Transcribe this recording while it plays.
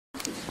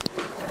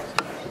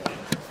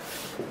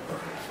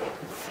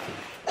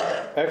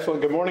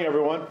Excellent. Good morning,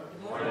 everyone.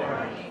 Good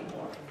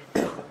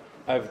morning.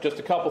 I have just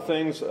a couple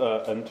things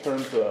in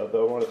terms that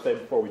I want to say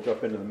before we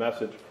jump into the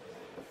message.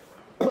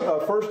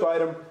 First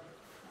item,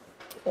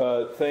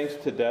 thanks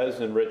to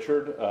Des and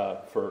Richard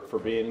for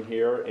being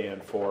here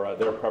and for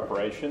their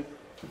preparation.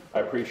 I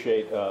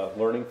appreciate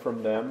learning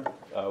from them.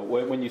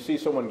 When you see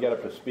someone get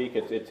up to speak,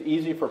 it's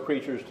easy for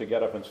preachers to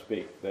get up and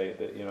speak. They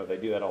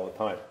do that all the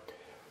time.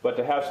 But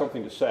to have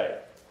something to say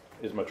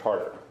is much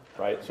harder,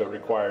 right? So it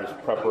requires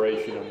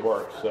preparation and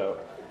work. So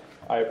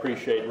I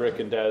appreciate Rick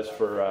and Des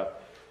for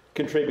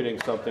contributing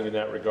something in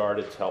that regard.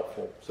 It's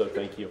helpful. So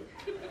thank you.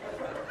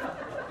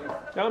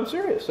 Now, I'm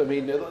serious. I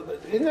mean,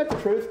 isn't that the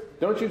truth?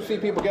 Don't you see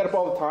people get up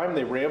all the time, and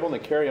they ramble, and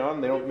they carry on,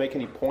 and they don't make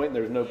any point, and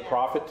there's no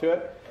profit to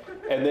it?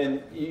 And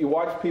then you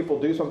watch people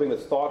do something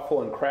that's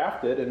thoughtful and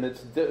crafted, and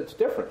it's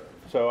different.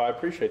 So I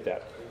appreciate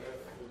that.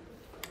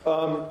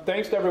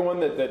 Thanks to everyone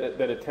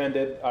that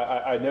attended.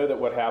 I know that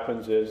what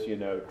happens is,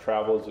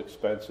 travel is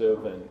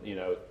expensive, and,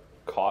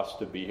 costs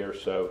to be here,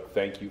 so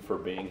thank you for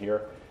being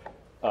here.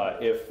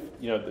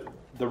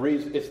 The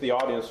reason, it's the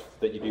audience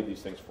that you do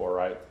these things for,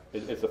 right?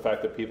 It's the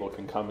fact that people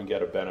can come and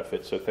get a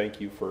benefit. So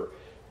thank you for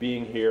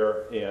being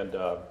here and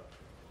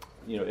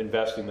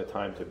investing the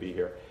time to be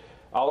here.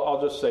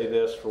 I'll just say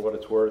this for what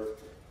it's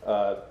worth.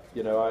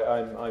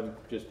 I'm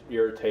just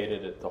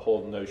irritated at the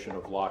whole notion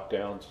of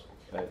lockdowns.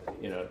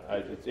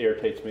 It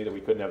irritates me that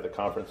we couldn't have the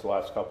conference the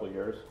last couple of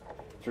years.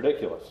 It's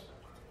ridiculous.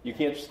 You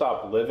can't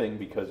stop living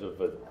because of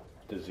a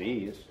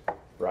disease,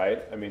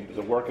 right? I mean,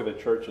 the work of the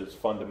church is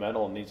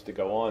fundamental and needs to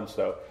go on.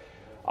 So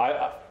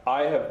I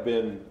have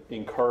been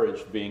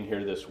encouraged being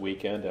here this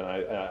weekend, and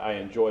I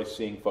enjoy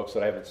seeing folks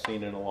that I haven't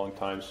seen in a long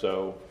time,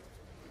 so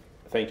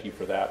thank you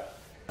for that.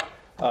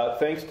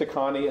 Thanks to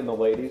Connie and the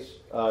ladies.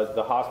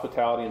 The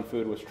hospitality and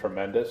food was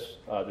tremendous.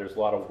 There's a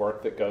lot of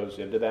work that goes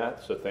into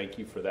that, so thank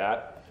you for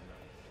that.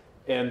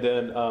 And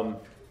then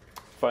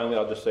finally,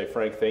 I'll just say,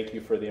 Frank, thank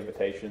you for the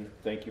invitation.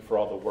 Thank you for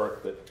all the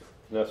work that's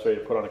necessary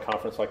to put on a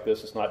conference like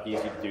this. It's not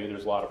easy to do.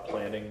 There's a lot of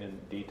planning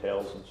and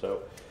details, and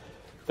so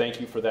thank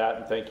you for that,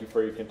 and thank you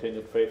for your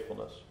continued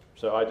faithfulness.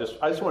 So I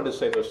just wanted to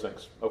say those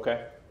things,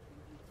 okay?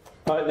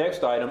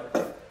 Next item.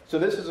 So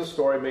this is a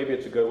story. Maybe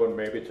it's a good one,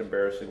 maybe it's an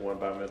embarrassing one,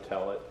 but I'm going to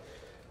tell it.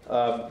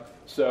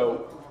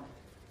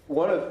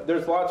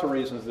 There's lots of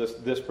reasons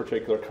this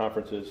particular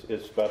conference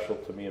is special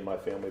to me and my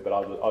family, but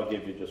I'll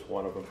give you just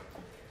one of them.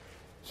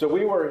 So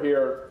we were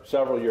here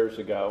several years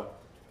ago,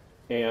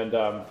 and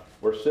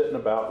we're sitting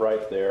about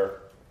right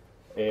there,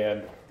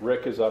 and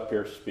Rick is up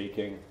here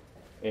speaking,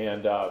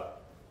 and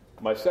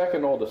my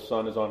second oldest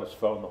son is on his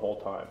phone the whole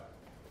time,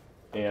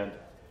 and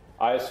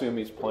I assume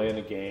he's playing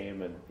a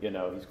game, and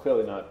he's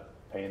clearly not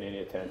paying any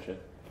attention.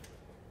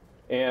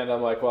 And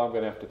I'm like, well, I'm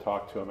going to have to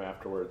talk to him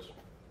afterwards.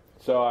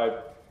 So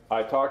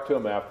I talked to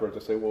him afterwards. I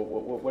say, well,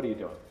 what are you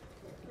doing?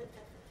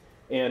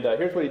 And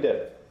here's what he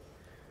did.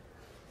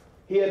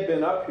 He had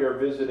been up here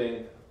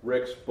visiting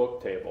Rick's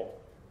book table,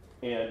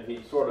 and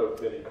he'd sort of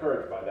been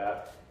encouraged by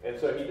that. And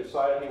so he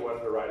decided he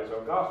wanted to write his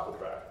own gospel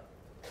tract.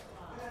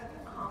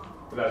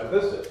 And that's what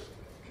this is.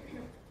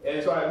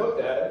 And so I looked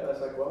at it, and I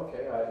was like, well,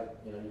 okay,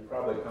 you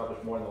probably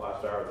accomplished more in the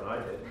last hour than I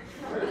did.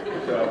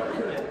 So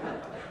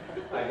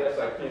I guess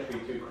I can't be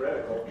too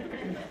critical.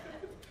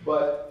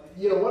 But,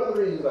 one of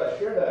the reasons I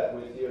share that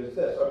with you is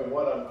this. I mean,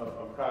 one,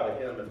 I'm proud of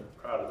him and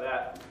proud of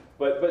that.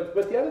 But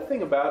the other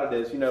thing about it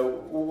is,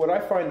 what I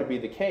find to be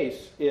the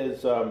case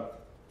is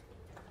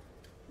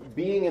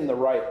being in the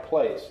right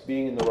place,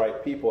 being in the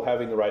right people,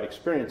 having the right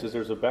experiences,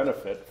 there's a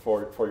benefit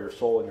for your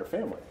soul and your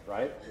family,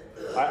 right?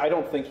 I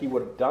don't think he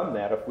would have done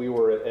that if we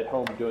were at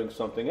home doing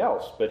something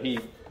else. But he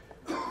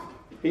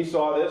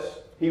saw this,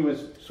 he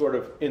was sort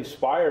of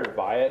inspired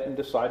by it and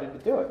decided to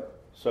do it.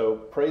 So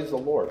praise the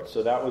Lord.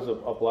 So that was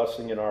a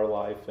blessing in our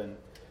life and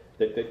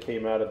that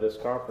came out of this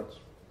conference.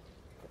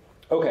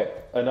 Okay,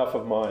 enough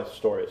of my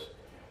stories.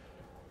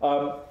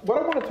 What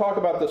I want to talk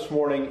about this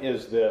morning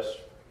is this.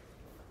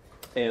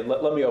 And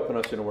let me open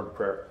us in a word of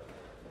prayer.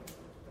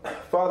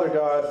 Father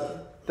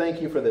God,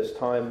 thank you for this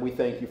time. We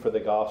thank you for the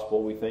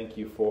gospel. We thank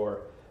you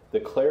for the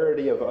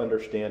clarity of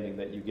understanding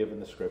that you give in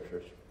the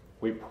scriptures.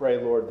 We pray,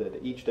 Lord,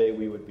 that each day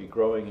we would be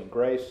growing in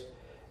grace.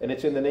 And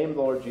it's in the name of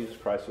the Lord Jesus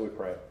Christ that we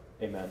pray.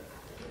 Amen.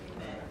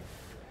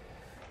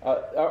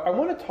 I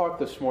want to talk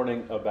this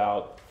morning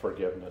about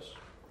forgiveness.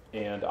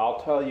 And I'll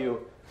tell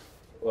you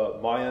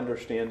my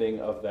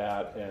understanding of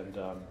that, and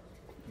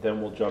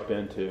then we'll jump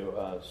into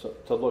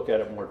to look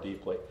at it more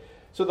deeply.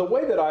 So the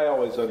way that I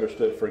always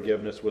understood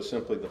forgiveness was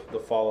simply the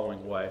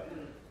following way.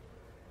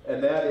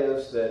 And that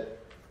is that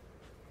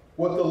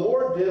what the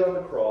Lord did on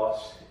the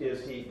cross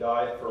is he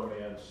died for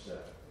man's sin.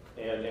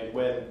 And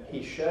when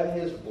he shed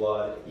his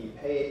blood, he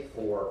paid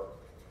for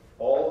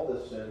all of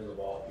the sins of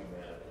all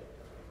humanity.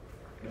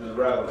 This is a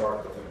rather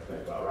remarkable thing to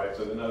think about, right?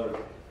 So in other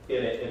words,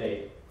 in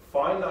a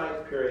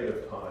finite period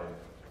of time,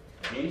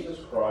 Jesus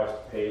Christ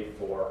paid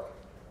for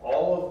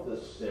all of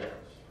the sins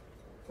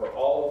for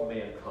all of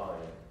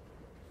mankind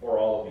for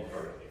all of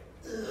eternity.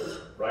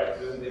 Right?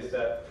 Is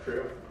that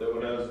true? That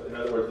in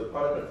other words, the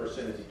punishment for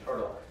sin is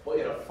eternal. Well,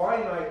 in a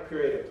finite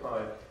period of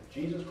time,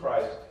 Jesus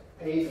Christ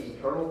paid the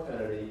eternal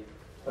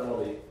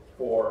penalty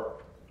for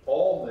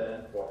all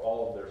men for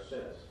all of their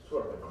sins.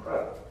 Sort of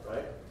incredible,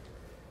 right?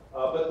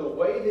 But the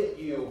way that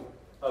you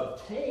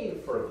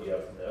obtain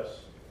forgiveness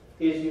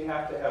is you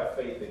have to have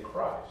faith in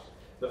Christ.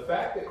 The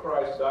fact that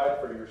Christ died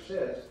for your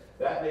sins,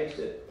 that makes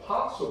it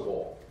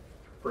possible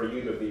for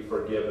you to be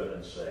forgiven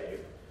and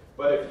saved.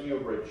 But if you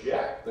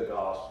reject the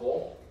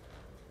gospel,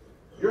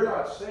 you're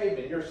not saved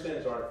and your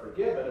sins aren't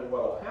forgiven, and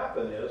what will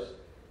happen is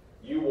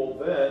you will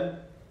then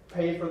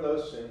pay for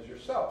those sins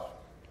yourself.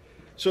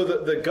 So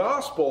the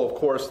gospel, of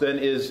course, then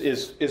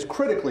is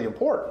critically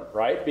important,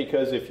 right?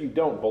 Because if you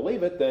don't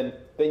believe it, then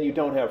you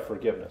don't have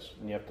forgiveness,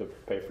 and you have to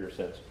pay for your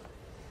sins.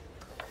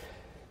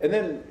 And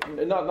then,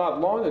 not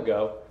long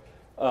ago,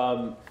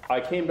 I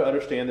came to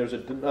understand there's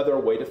another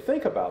way to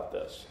think about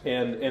this.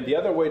 And the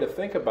other way to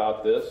think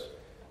about this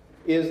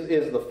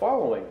is the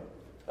following.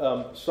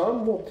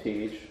 Some will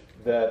teach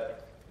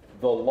that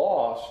the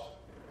lost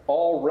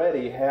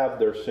already have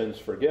their sins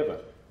forgiven,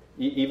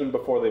 even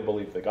before they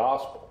believe the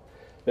gospel.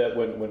 That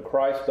when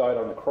Christ died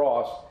on the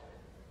cross,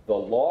 the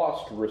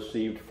lost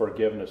received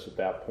forgiveness at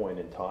that point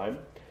in time.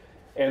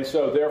 And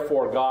so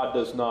therefore God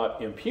does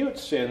not impute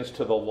sins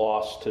to the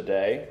lost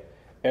today,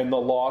 and the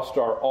lost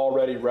are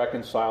already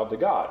reconciled to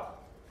God.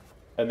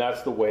 And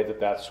that's the way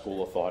that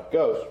school of thought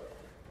goes.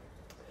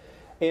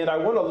 And I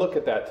want to look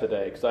at that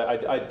today, because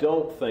I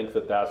don't think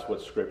that that's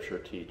what Scripture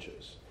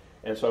teaches.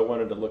 And so I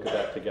wanted to look at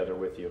that together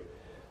with you.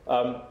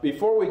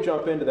 Before we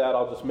jump into that,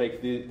 I'll just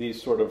make these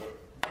sort of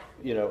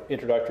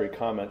introductory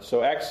comments.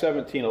 So Acts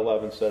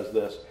 17:11 says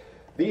this: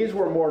 "These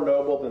were more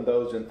noble than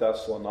those in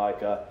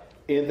Thessalonica,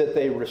 in that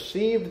they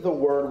received the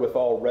word with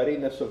all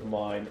readiness of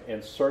mind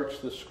and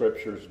searched the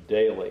Scriptures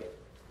daily,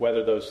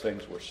 whether those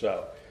things were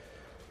so."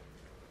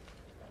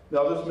 Now,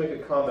 I'll just make a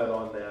comment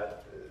on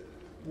that.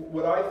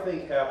 What I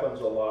think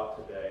happens a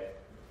lot today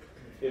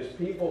is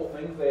people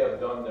think they have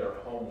done their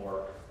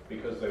homework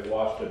because they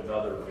watched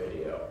another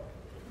video.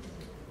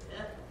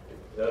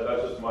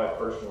 That's just my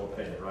personal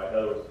opinion, right? In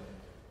other words,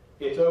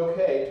 it's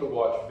okay to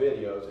watch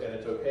videos and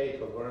it's okay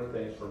to learn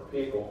things from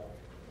people,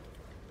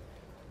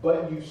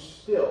 but you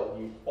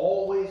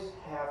always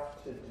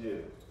have to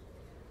do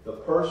the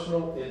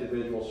personal,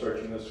 individual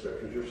searching the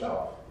Scriptures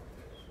yourself.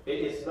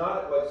 It's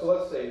not like, so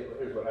let's say,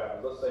 here's what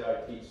happens. Let's say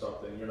I teach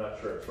something, you're not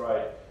sure it's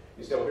right.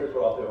 You say, well, here's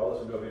what I'll do. I'll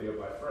listen to a video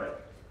by Frank.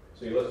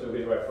 So you listen to a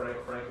video by Frank,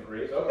 Frank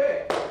agrees.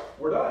 Okay,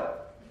 we're done.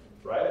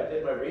 Right? I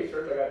did my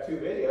research, I got 2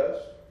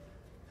 videos.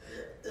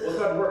 Well, it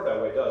doesn't work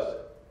that way, does it?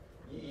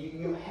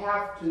 You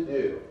have to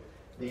do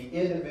the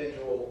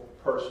individual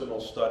personal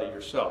study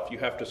yourself. You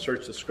have to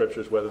search the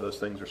Scriptures whether those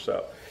things are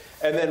so.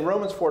 And then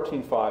Romans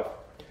 14:5.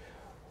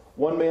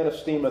 "One man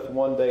esteemeth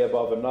one day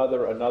above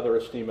another, another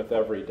esteemeth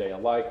every day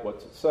alike."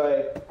 What's it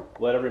say?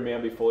 "Let every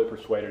man be fully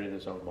persuaded in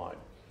his own mind."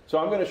 So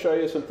I'm going to show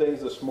you some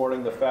things this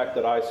morning. The fact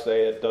that I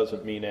say it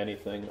doesn't mean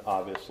anything,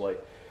 obviously.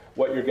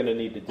 What you're going to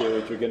need to do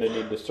is you're going to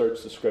need to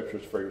search the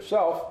Scriptures for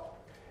yourself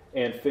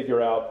and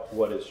figure out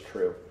what is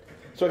true.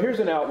 So here's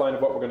an outline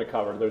of what we're going to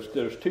cover.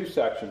 There's 2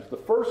 sections. The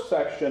first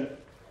section,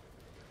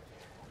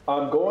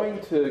 I'm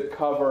going to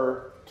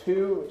cover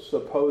 2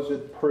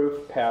 supposed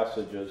proof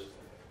passages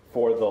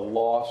for the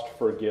lost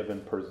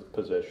forgiven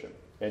position.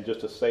 And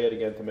just to say it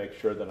again to make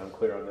sure that I'm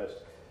clear on this,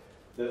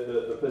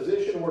 the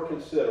position we're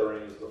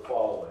considering is the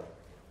following.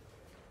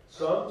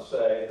 Some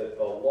say that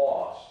the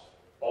lost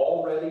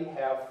already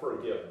have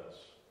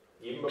forgiveness,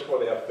 even before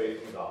they have faith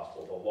in the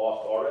gospel. The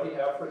lost already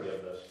have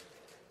forgiveness.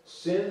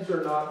 Sins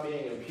are not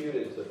being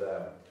imputed to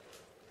them,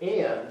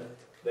 and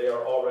they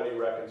are already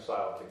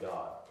reconciled to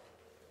God.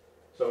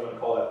 So I'm going to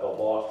call that the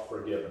lost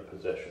forgiven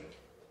position.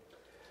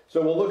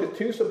 So we'll look at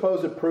 2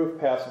 supposed proof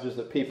passages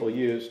that people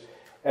use,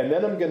 and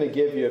then I'm going to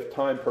give you, if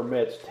time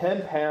permits,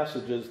 10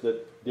 passages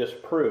that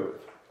disprove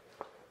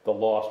the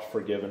lost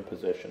forgiven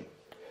position.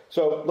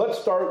 So let's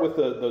start with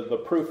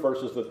the proof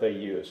verses that they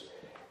use.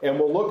 And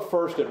we'll look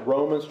first at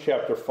Romans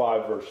chapter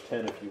 5, verse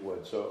 10, if you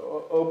would.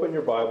 So open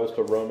your Bibles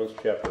to Romans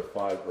chapter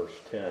 5, verse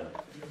 10.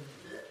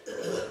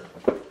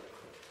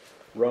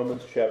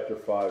 Romans chapter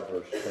 5,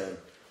 verse 10.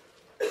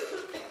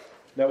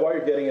 Now, while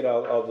you're getting it,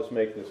 I'll just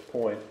make this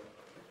point.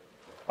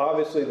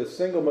 Obviously, the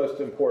single most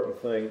important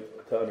thing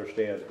to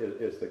understand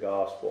is the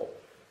gospel.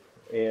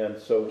 And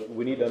so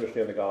we need to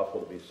understand the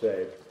gospel to be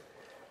saved.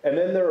 And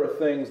then there are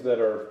things that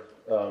are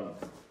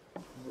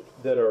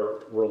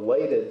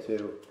related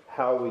to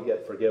how we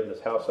get forgiveness,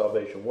 how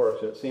salvation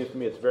works. And it seems to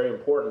me it's very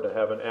important to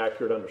have an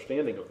accurate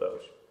understanding of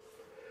those.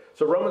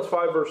 So Romans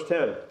 5, verse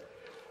 10.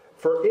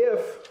 "For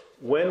if,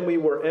 when we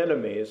were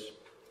enemies,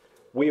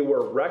 we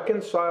were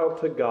reconciled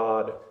to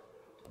God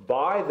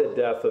by the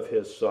death of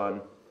his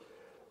Son,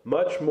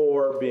 much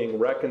more being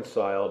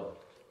reconciled,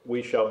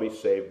 we shall be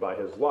saved by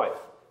his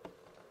life."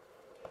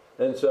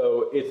 And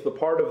so it's the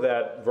part of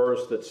that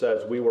verse that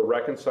says we were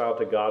reconciled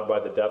to God by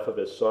the death of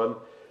his Son.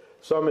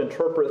 Some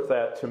interpret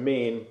that to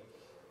mean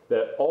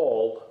that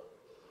all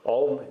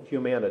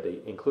humanity,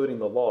 including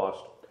the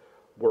lost,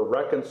 were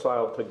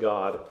reconciled to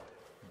God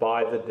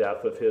by the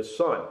death of his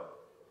Son.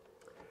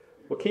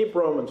 We'll keep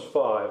Romans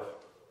 5,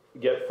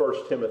 get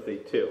 1 Timothy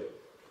 2.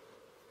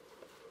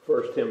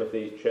 1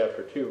 Timothy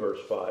chapter 2, verse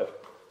 5.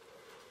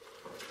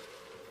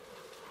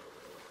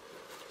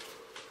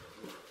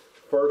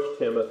 1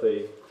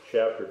 Timothy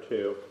chapter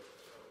 2,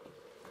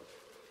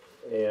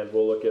 and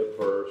we'll look at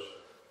verse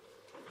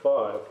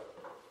 5.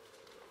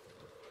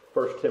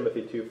 1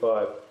 Timothy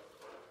 2:5.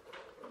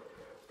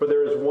 For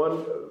there is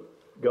one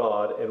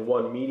God and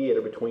one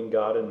mediator between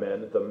God and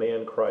men, the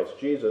man Christ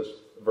Jesus,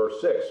 verse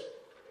 6,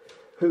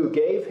 who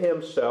gave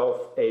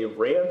himself a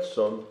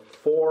ransom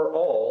for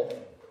all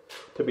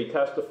to be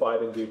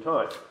testified in due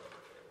time.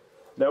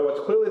 Now,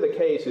 what's clearly the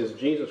case is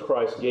Jesus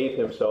Christ gave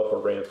himself a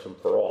ransom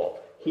for all.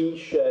 He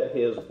shed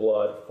his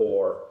blood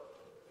for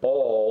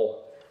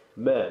all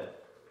men.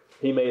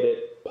 He made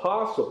it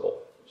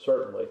possible,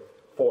 certainly,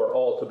 for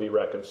all to be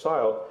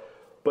reconciled.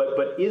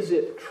 But is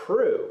it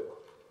true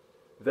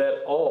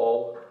that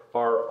all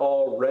are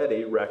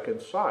already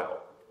reconciled?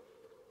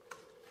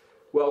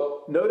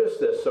 Well, notice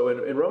this. So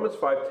in Romans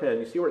 5:10,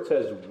 you see where it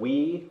says,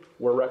 we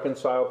were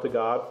reconciled to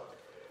God?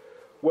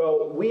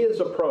 Well, we is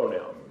a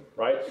pronoun,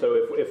 right?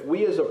 So if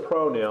we is a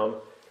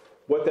pronoun,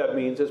 what that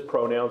means is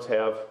pronouns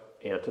have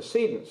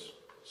antecedents.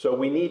 So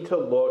we need to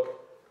look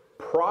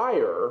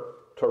prior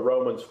to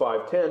Romans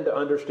 5:10 to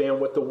understand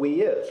what the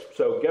we is.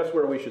 So guess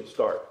where we should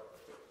start?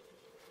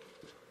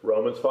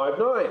 Romans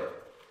 5:9,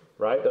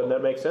 right? Doesn't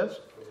that make sense?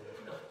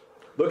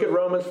 Look at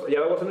Romans, yeah,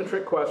 that wasn't a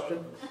trick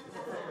question.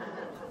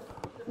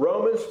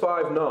 Romans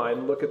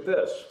 5:9, look at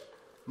this.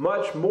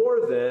 Much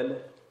more than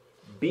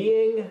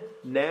being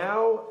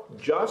now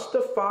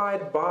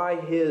justified by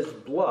his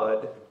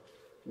blood,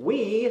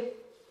 we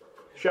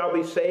shall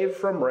be saved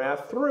from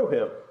wrath through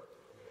him.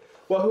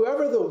 Well,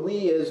 whoever the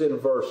we is in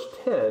verse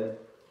 10,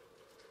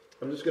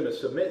 I'm just going to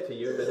submit to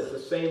you that it's the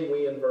same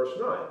we in verse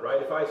 9,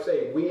 right? If I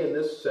say we in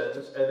this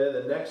sentence, and then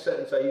the next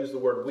sentence I use the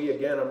word we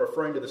again, I'm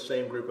referring to the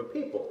same group of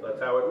people. That's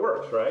how it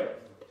works, right?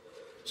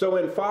 So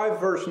in 5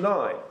 verse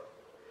 9,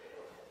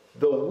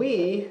 the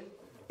we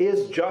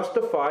is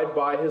justified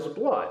by his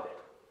blood.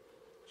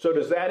 So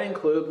does that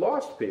include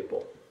lost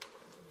people?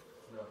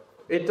 No.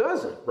 It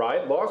doesn't,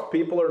 right? Lost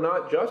people are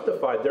not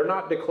justified. They're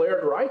not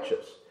declared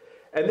righteous.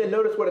 And then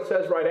notice what it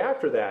says right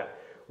after that.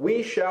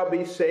 We shall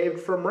be saved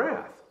from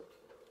wrath.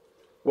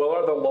 Well,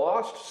 are the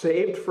lost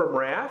saved from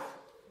wrath?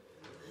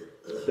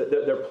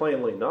 They're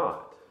plainly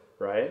not,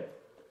 right?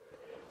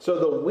 So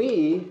the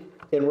we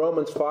in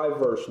Romans 5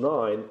 verse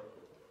 9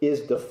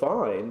 is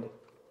defined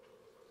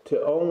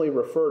to only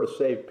refer to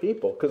saved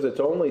people, because it's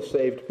only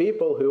saved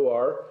people who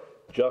are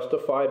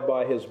justified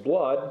by his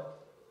blood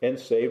and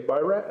saved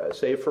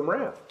from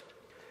wrath.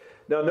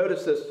 Now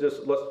notice this,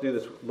 just let's do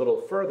this a little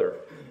further.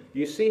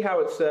 You see how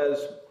it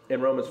says in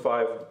Romans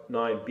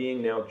 5:9,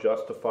 being now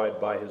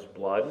justified by his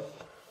blood?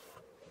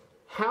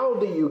 How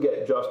do you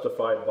get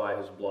justified by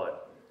his blood?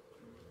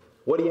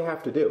 What do you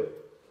have to do?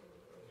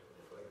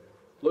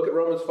 Look at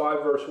Romans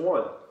 5 verse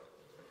 1.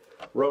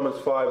 Romans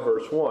 5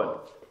 verse 1.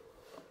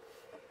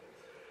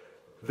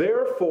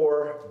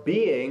 Therefore,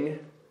 being,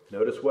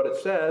 notice what it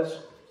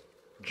says,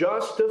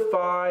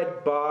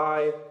 justified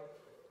by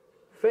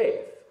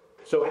faith.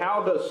 So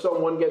how does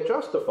someone get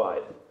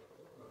justified?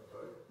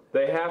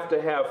 They have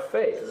to have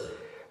faith.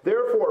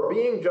 Therefore,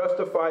 being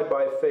justified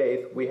by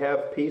faith, we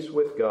have peace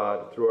with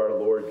God through our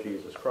Lord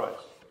Jesus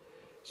Christ.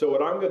 So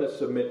what I'm going to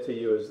submit to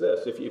you is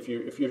this. If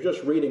you're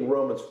just reading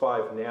Romans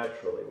 5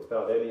 naturally,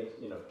 without any,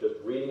 just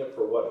reading it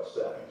for what it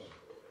says.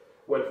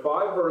 When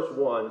 5 verse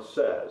 1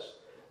 says,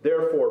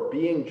 therefore,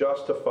 being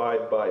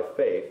justified by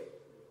faith,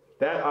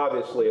 that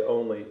obviously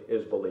only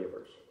is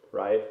believers,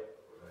 right?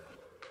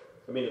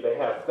 I mean, if they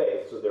have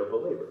faith, so they're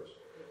believers.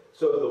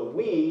 So the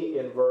we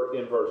in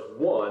verse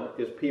 1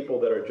 is people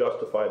that are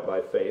justified by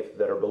faith,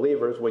 that are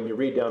believers. When you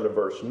read down to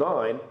verse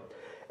 9,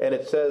 and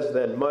it says,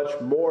 then much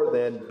more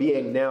than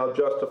being now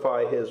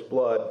justified his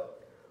blood,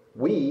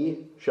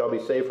 we shall be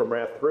saved from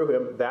wrath through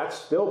him. That's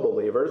still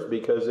believers,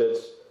 because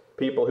it's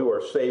people who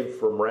are saved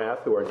from wrath,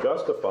 who are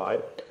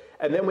justified.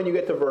 And then when you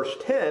get to verse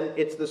 10,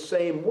 it's the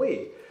same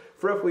we.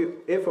 For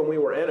if when we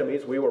were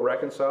enemies, we were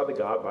reconciled to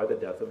God by the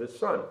death of his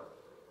Son.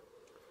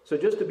 So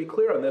just to be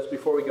clear on this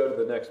before we go to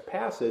the next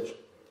passage,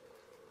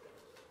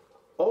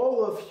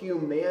 all of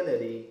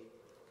humanity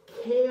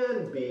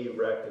can be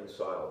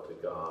reconciled to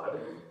God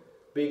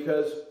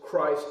because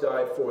Christ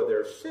died for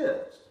their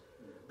sins.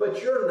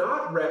 But you're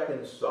not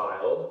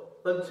reconciled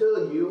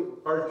until you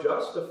are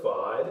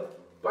justified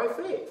by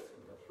faith.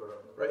 That's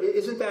right.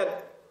 Isn't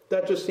that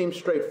just seems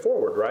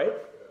straightforward, right?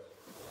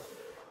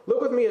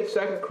 Look with me at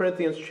 2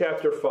 Corinthians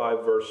chapter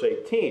 5, verse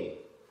 18.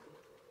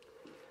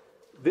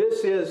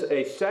 This is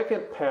a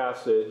second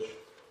passage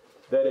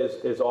that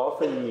is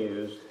often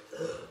used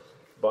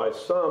by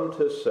some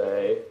to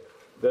say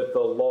that the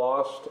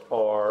lost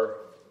are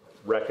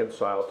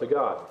reconciled to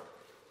God.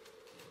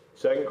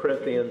 2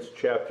 Corinthians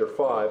chapter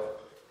 5,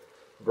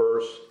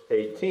 verse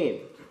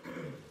 18.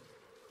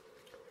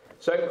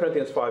 2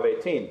 Corinthians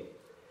 5:18.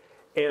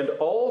 And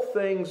all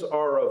things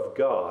are of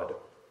God,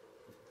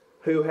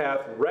 who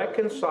hath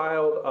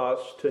reconciled us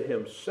to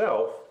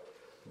himself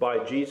by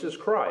Jesus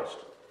Christ,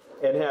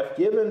 and hath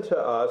given to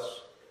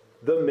us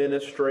the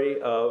ministry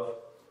of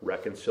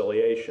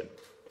reconciliation.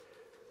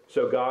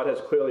 So God has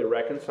clearly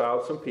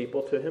reconciled some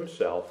people to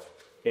himself,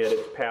 and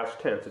it's past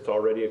tense, it's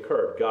already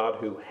occurred. God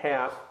who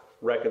hath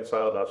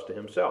reconciled us to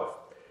himself.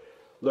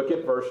 Look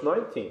at verse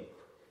 19.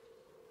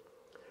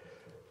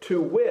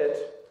 To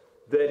wit,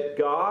 that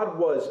God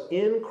was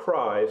in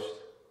Christ,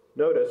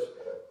 notice,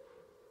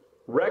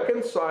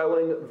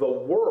 reconciling the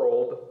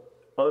world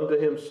unto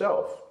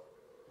himself,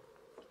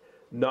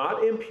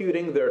 not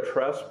imputing their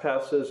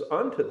trespasses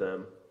unto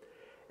them,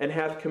 and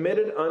hath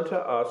committed unto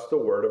us the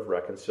word of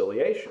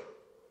reconciliation.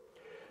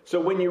 So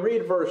when you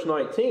read verse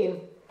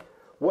 19,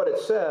 what it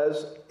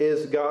says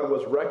is God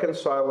was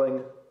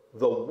reconciling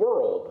the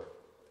world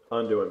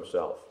unto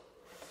himself.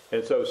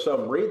 And so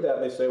some read that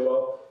and they say,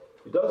 well,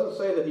 it doesn't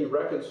say that he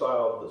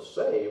reconciled the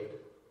saved.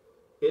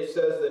 It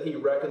says that he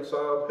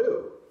reconciled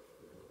who?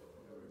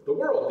 The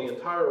world, the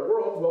entire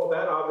world. Well,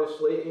 that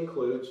obviously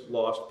includes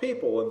lost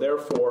people, and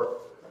therefore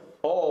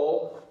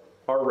all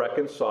are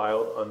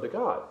reconciled unto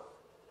God.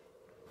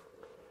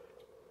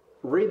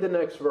 Read the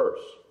next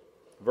verse,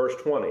 verse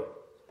 20.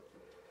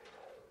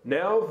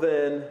 Now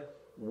then,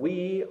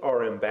 we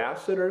are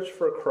ambassadors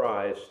for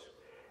Christ,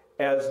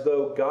 as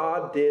though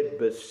God did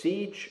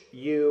beseech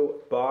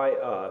you by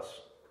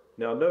us.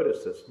 Now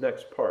notice this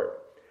next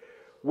part.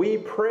 We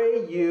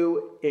pray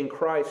you in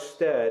Christ's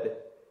stead,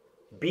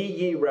 be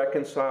ye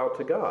reconciled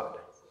to God.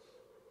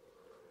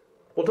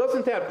 Well,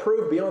 doesn't that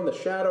prove beyond the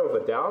shadow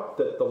of a doubt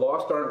that the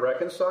lost aren't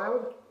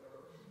reconciled?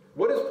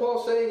 What is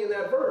Paul saying in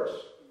that verse?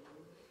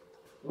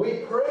 We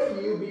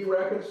pray you be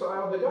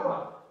reconciled to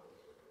God.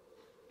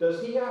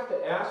 Does he have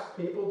to ask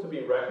people to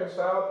be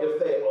reconciled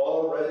if they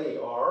already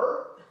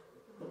are?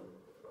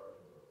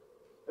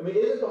 I mean,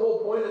 isn't the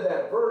whole point of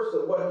that verse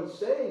that what he's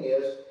saying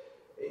is,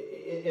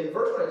 in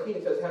verse 19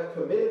 it says, have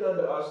committed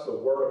unto us the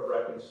word of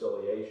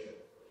reconciliation.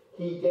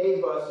 He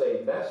gave us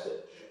a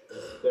message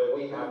that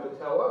we have to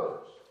tell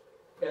others.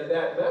 And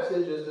that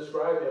message is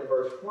described in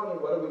verse 20.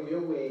 What do?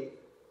 We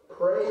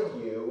pray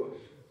you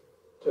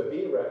to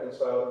be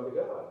reconciled unto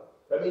God.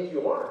 That means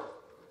you aren't.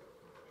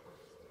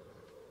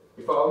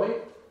 You follow me?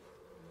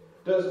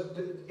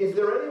 Is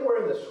there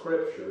anywhere in the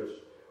Scriptures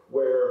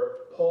where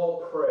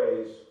Paul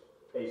prays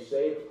a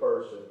saved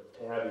person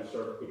to have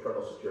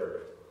eternal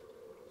security?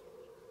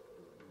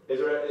 Is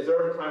there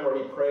ever a time where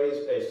he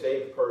prays a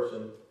saved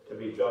person to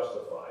be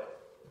justified?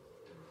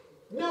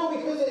 No,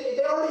 because they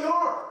already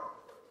are.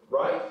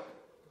 Right?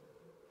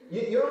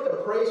 You don't have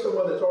to pray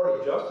someone that's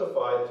already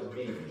justified to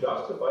be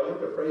justified. You don't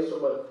have to pray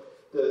someone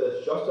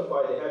that's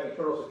justified to have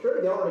eternal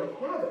security. They already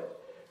have it.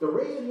 The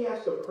reason he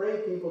has to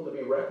pray people to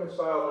be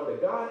reconciled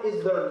unto God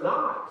is they're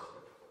not.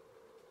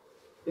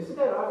 Isn't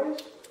that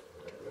obvious?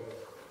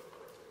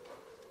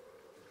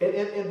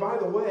 And by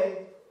the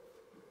way,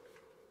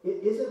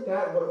 isn't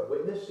that what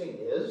witnessing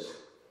is?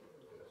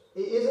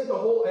 Isn't the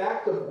whole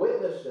act of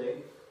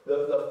witnessing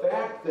the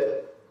fact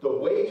that the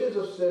wages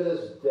of sin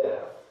is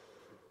death,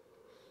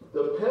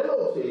 the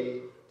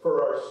penalty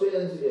for our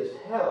sins is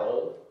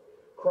hell,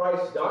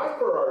 Christ died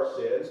for our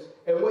sins,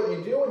 and what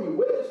you do when you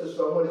witness to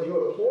someone is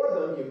you implore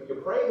them, you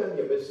pray them,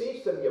 you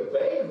beseech them, you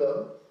beg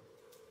them,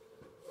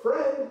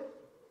 friend,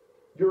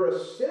 you're a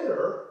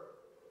sinner,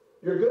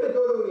 you're going to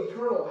go to an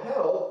eternal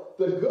hell.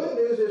 The good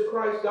news is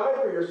Christ died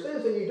for your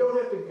sins and you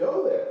don't have to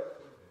go there.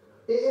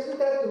 Isn't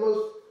that the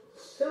most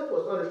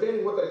simplest understanding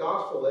of what the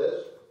gospel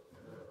is?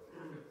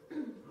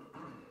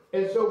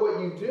 And so what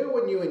you do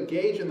when you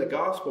engage in the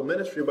gospel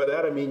ministry, by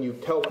that I mean you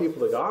tell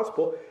people the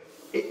gospel,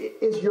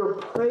 is you're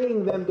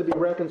praying them to be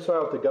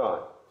reconciled to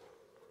God.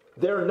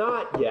 They're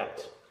not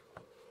yet.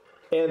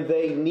 And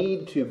they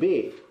need to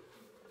be.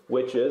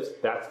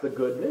 That's the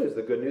good news.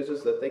 The good news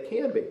is that they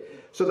can be.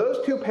 So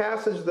those two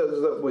passages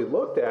that we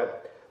looked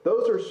at,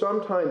 those are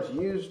sometimes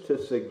used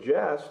to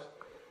suggest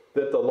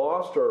that the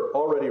lost are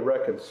already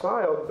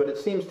reconciled, but it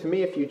seems to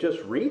me if you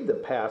just read the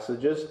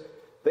passages,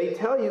 they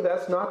tell you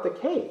that's not the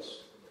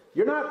case.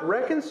 You're not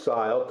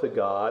reconciled to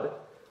God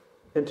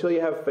until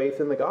you have faith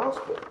in the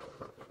gospel.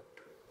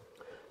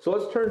 So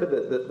let's turn to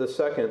the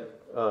second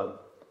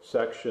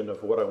section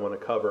of what I want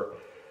to cover.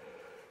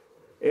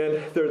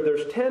 And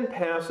there's 10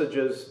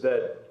 passages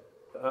that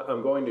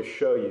I'm going to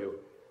show you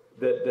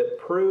that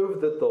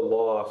prove that the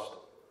lost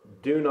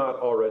do not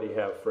already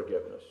have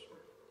forgiveness.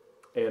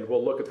 And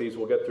we'll look at these.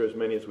 We'll get through as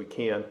many as we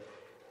can.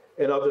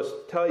 And I'll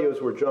just tell you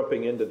as we're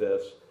jumping into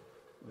this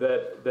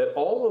that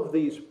all of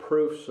these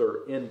proofs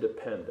are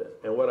independent.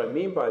 And what I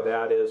mean by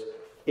that is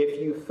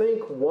if you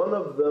think one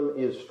of them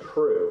is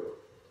true,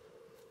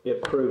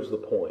 it proves the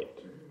point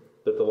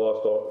that the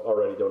lost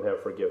already don't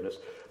have forgiveness.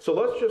 So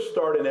let's just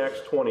start in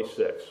Acts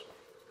 26.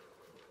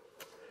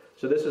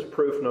 So this is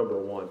proof number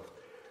 1.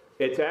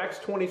 It's Acts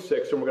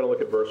 26, and we're going to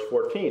look at verse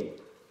 14.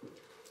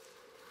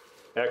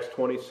 Acts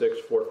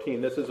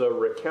 26:14. This is a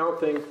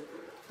recounting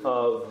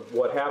of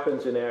what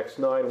happens in Acts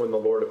 9 when the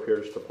Lord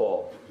appears to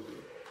Paul.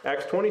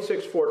 Acts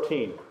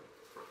 26:14.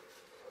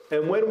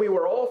 And when we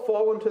were all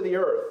fallen to the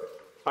earth,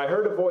 I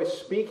heard a voice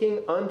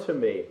speaking unto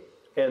me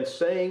and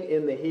saying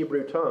in the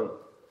Hebrew tongue,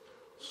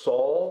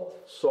 Saul,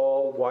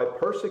 Saul, why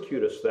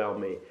persecutest thou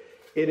me?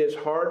 It is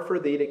hard for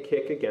thee to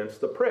kick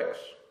against the pricks.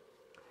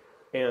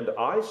 And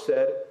I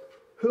said,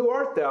 Who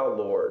art thou,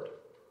 Lord?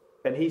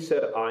 And he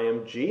said, I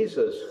am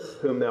Jesus,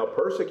 whom thou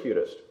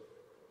persecutest.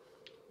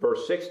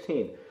 Verse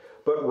 16,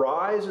 But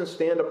rise and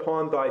stand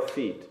upon thy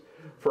feet,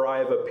 for I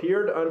have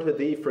appeared unto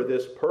thee for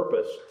this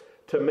purpose,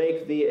 to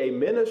make thee a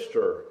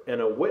minister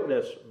and a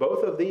witness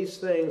both of these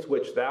things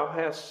which thou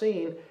hast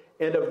seen,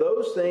 and of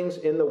those things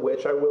in the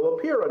which I will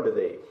appear unto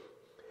thee,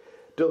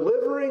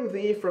 delivering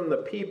thee from the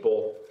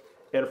people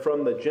and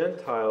from the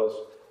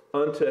Gentiles,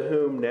 unto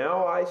whom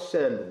now I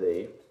send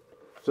thee.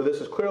 So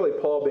this is clearly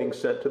Paul being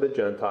sent to the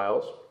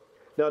Gentiles.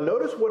 Now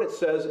notice what it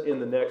says in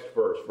the next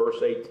verse,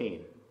 verse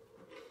 18.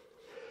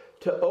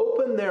 To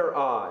open their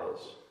eyes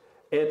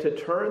and to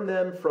turn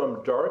them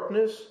from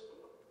darkness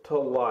to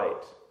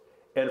light,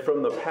 and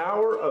from the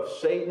power of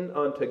Satan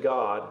unto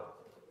God.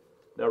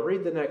 Now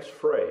read the next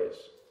phrase.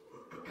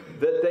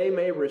 That they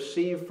may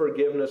receive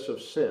forgiveness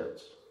of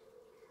sins.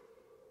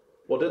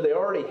 Well, did they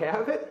already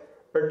have it,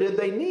 or did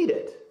they need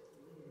it?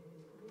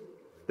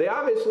 They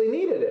obviously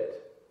needed it.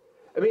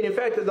 I mean, in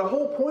fact, the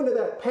whole point of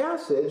that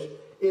passage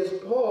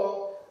is,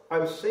 Paul,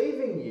 I'm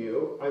saving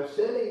you, I'm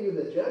sending you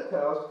the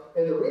Gentiles,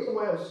 and the reason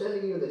why I'm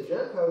sending you the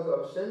Gentiles,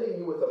 I'm sending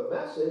you with a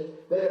message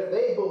that if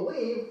they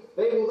believe,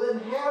 they will then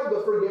have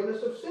the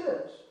forgiveness of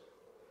sins.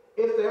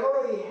 If they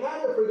already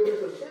had the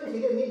forgiveness of sins,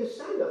 he didn't need to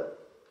send them.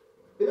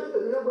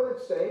 Isn't that what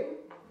it's saying?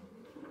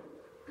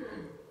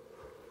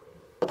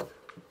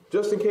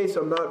 Just in case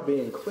I'm not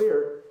being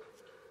clear,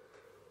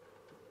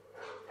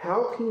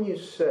 how can you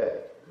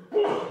say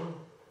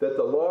that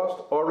the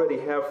lost already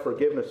have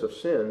forgiveness of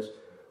sins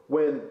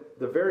when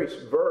the very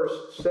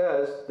verse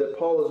says that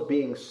Paul is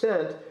being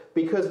sent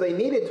because they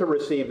needed to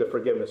receive the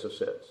forgiveness of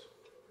sins?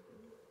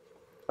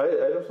 I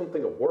just don't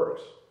think it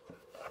works.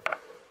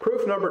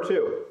 Proof number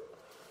 2.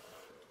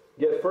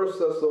 Get 1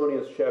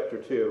 Thessalonians chapter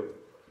 2,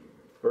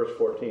 verse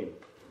 14.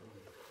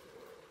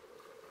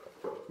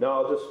 Now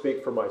I'll just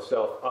speak for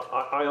myself.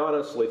 I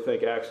honestly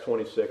think Acts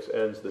 26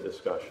 ends the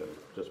discussion.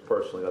 Just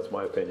personally, that's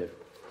my opinion.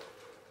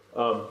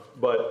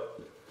 But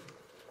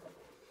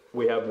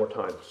we have more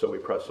time, so we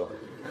press on.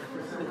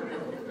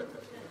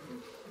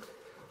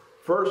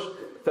 1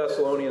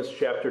 Thessalonians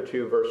chapter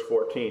 2, verse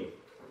 14.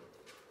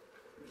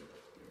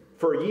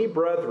 For ye,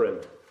 brethren,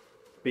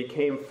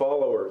 became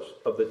followers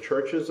of the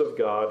churches of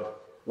God,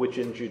 which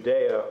in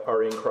Judea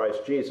are in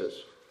Christ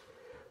Jesus.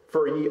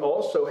 For ye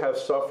also have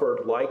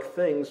suffered like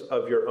things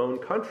of your own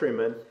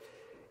countrymen,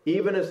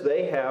 even as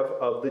they have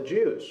of the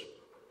Jews,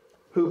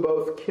 who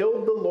both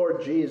killed the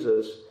Lord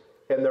Jesus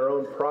and their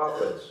own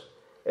prophets,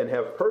 and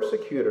have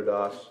persecuted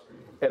us,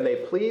 and they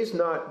please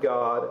not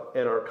God,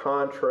 and are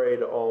contrary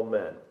to all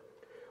men.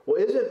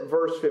 Well, isn't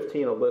verse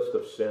 15 a list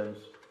of sins?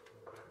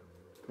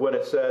 When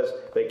it says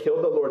they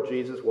killed the Lord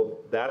Jesus, well,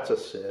 that's a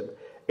sin.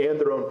 And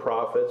their own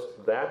prophets,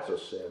 that's a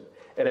sin.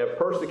 And have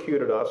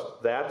persecuted us,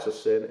 that's a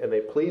sin. And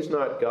they please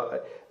not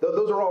God.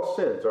 Those are all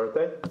sins, aren't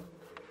they?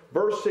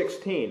 Verse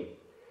 16,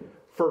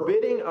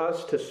 forbidding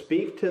us to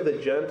speak to the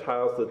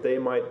Gentiles that they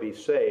might be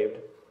saved.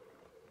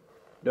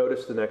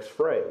 Notice the next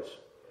phrase.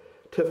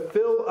 To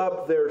fill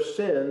up their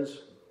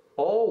sins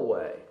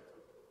always.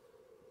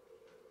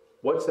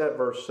 What's that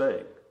verse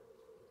saying?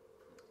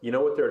 You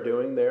know what they're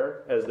doing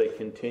there as they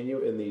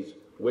continue in these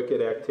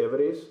wicked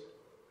activities?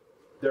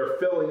 They're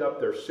filling up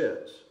their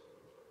sins.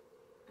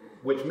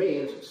 Which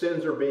means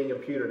sins are being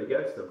imputed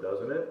against them,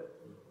 doesn't it?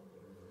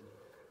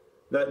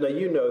 Now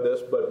you know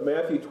this, but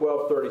Matthew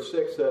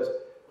 12:36 says,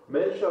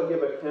 men shall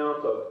give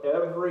account of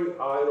every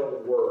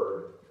idle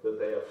word that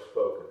they have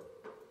spoken.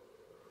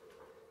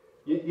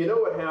 You know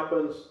what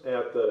happens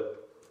at the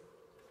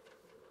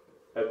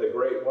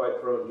great white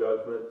throne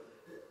judgment?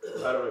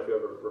 I don't know if you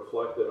ever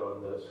reflected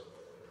on this,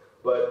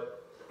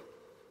 but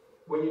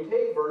when you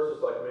take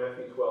verses like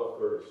Matthew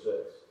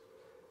 12:36,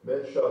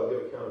 men shall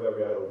give account of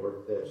every idle word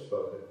that they have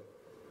spoken.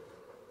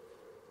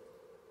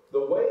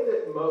 The way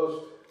that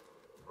most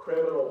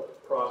criminal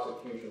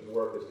prosecutions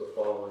work is the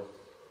following.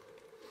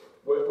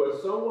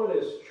 When someone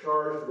is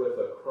charged with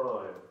a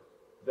crime,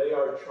 they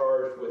are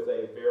charged with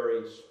a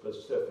very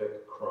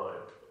specific crime,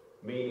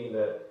 meaning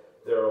that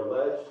they're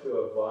alleged to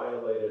have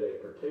violated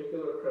a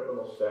particular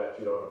criminal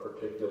statute on a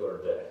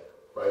particular day.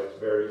 Right? It's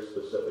very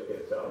specific in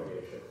its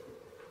allegation.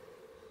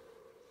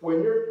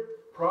 When you're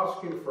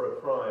prosecuted for a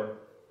crime,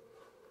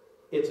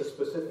 it's a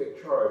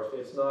specific charge.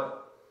 It's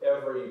not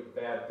every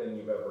bad thing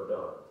you've ever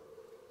done.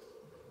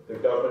 The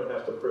government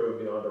has to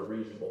prove beyond a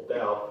reasonable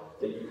doubt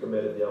that you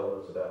committed the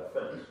elements of that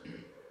offense.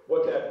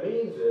 What that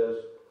means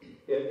is,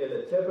 in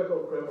the typical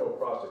criminal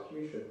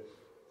prosecution,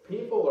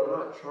 people are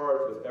not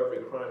charged with every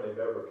crime they've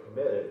ever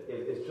committed.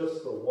 It's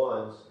just the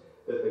ones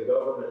that the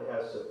government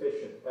has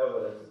sufficient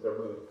evidence that they're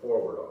moving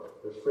forward on.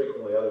 There's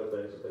frequently other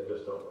things that they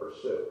just don't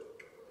pursue.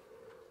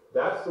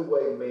 That's the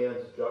way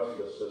man's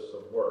justice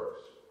system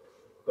works.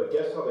 But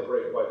guess how the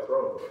great white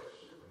throne works?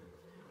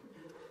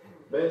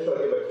 Men shall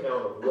give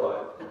account of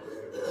what?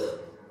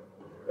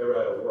 Ever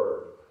had a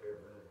word?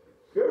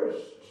 If you ever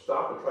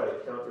stop and try to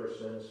count your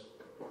sins,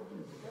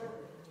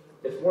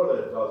 it's more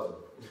than a dozen.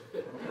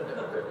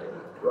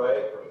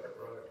 Right?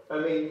 I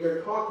mean,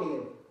 you're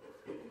talking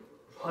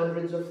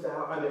hundreds of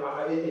thousands.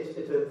 I mean, it's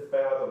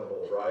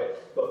unfathomable, right?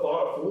 The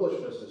thought of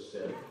foolishness is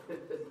sin.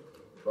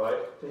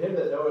 Right? To him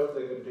that knoweth to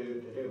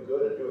do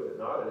good and doeth it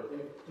not. And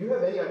do you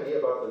have any idea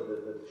about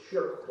the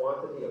sheer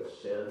quantity of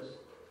sins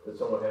that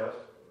someone has?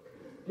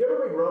 Do you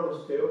ever read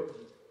Romans 2?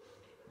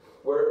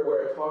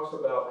 Where it talks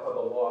about how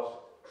the lost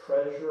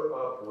treasure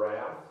up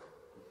wrath?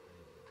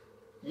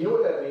 You know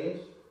what that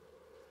means?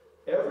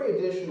 Every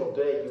additional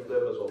day you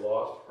live as a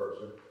lost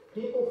person,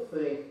 people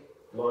think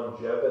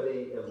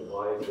longevity in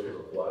life is a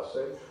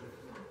blessing.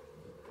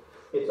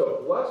 It's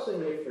a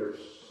blessing if you're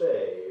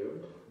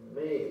saved,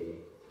 maybe,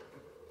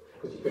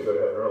 because you could go to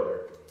heaven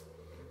earlier.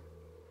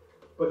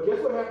 But guess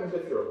what happens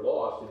if you're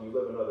lost and you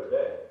live another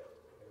day?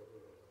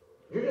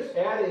 You're just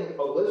adding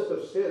a list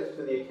of sins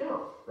to the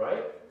account,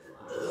 right?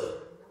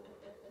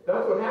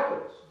 That's what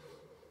happens.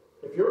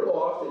 If you're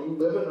lost and you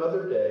live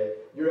another day,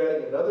 you're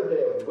adding another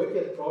day of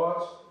wicked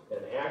thoughts and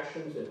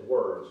actions and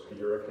words to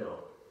your account.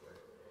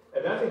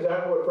 And that's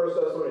exactly what 1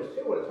 Thessalonians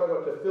 2, when it talks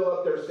about to fill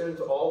up their sins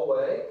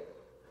always.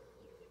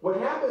 What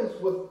happens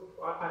with,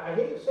 I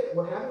hate to say it,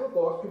 what happens with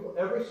lost people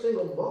every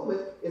single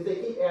moment is they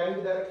keep adding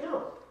to that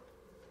account.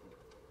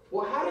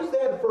 Well, how does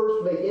that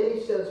verse make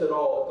any sense at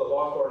all if the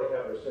lost already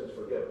have their sins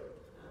forgiven?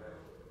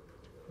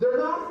 They're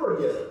not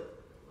forgiven.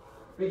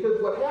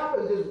 Because what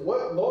happens is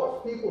what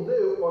lost people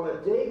do on a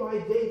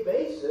day-by-day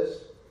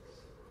basis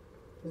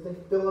is they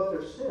fill up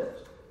their sins.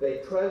 They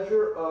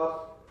treasure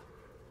up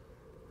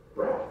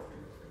wrath.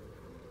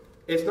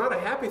 It's not a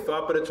happy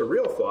thought, but it's a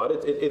real thought.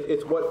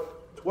 It's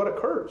what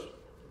occurs.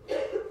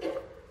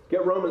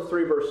 Get Romans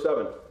 3, verse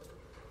 7.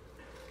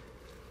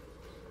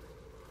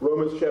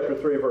 Romans chapter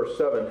 3, verse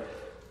 7.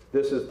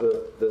 This is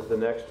the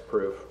next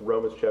proof.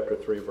 Romans chapter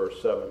 3,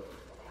 verse 7.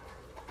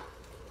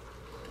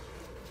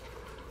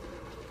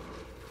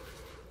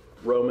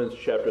 Romans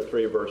chapter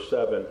 3, verse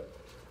 7.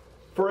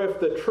 For if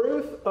the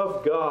truth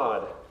of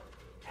God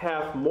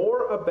hath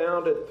more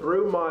abounded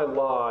through my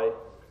lie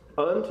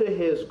unto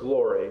his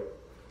glory,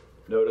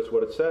 notice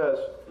what it says,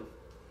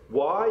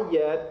 why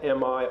yet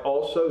am I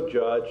also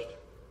judged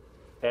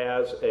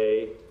as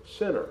a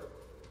sinner?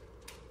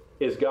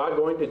 Is God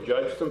going to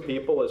judge some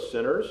people as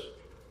sinners?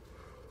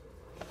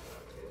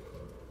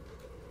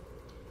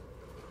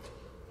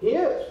 He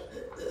is.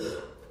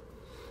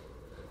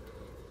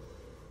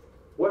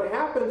 What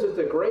happens at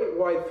the great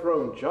white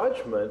throne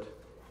judgment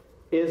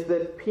is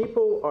that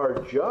people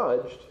are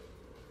judged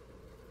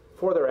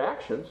for their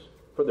actions,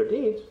 for their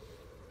deeds.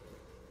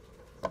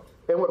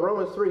 And what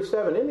Romans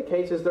 3:7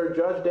 indicates is they're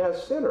judged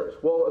as sinners.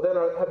 Well, then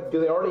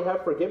do they already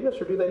have forgiveness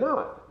or do they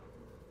not?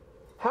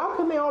 How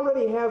can they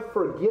already have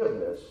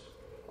forgiveness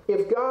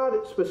if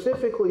God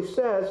specifically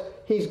says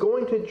he's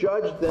going to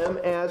judge them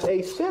as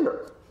a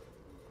sinner?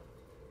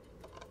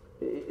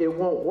 It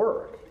won't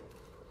work.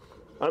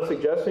 I'm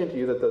suggesting to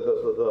you that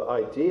the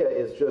idea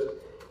is just,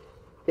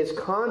 it's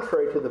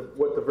contrary to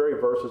what the very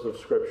verses of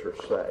Scripture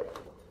say.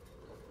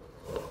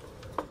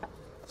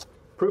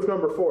 Proof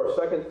number 4,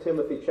 2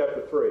 Timothy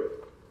chapter 3.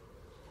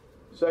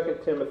 2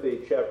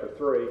 Timothy chapter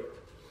 3.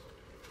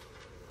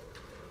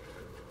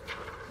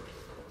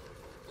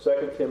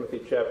 2 Timothy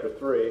chapter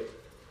 3.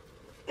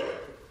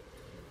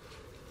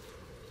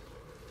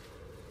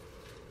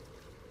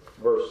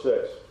 Verse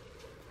 6.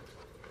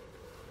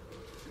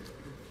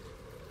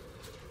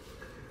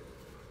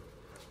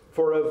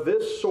 For of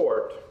this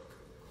sort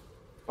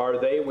are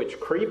they which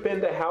creep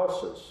into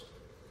houses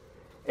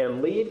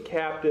and lead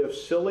captive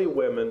silly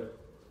women,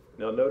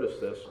 now notice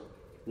this,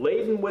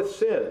 laden with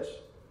sins,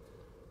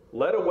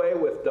 led away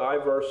with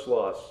diverse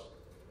lusts,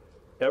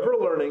 ever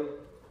learning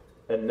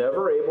and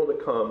never able to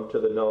come to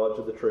the knowledge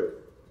of the truth.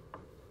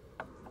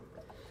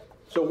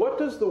 So what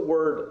does the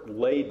word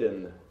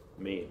laden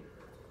mean?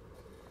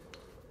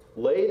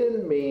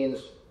 Laden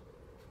means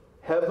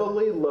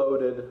heavily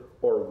loaded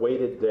or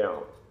weighted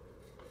down.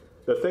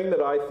 The thing that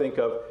I think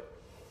of,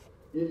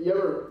 you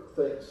ever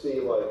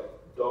see like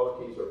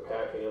donkeys or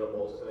pack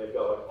animals, and they've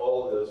got like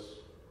all this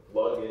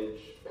luggage,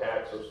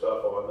 packs of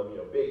stuff on them,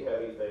 big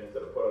heavy things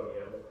that are put on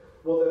the animal.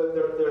 Well,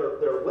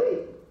 they're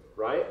laden,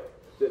 right?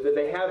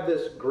 They have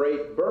this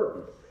great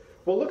burden.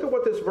 Well, look at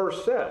what this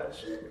verse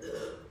says.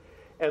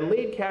 And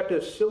lead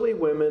captive silly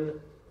women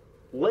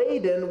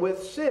laden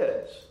with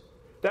sins.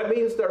 That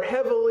means they're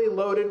heavily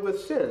loaded with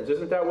sins.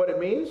 Isn't that what it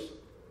means?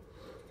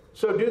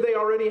 So do they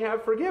already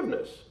have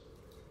forgiveness?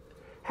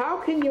 How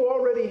can you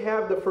already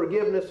have the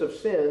forgiveness of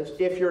sins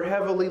if you're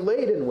heavily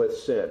laden with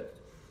sin?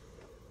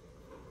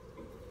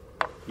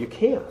 You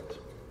can't.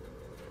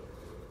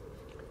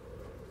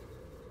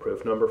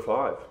 Proof number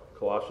 5,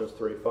 Colossians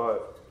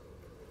 3:5.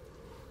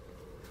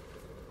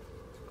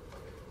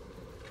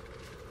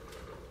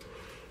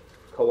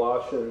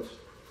 Colossians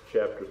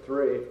chapter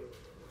 3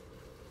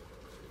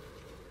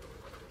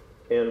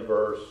 and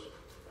verse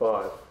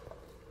 5.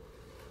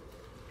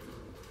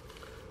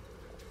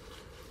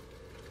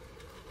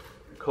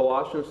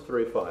 Colossians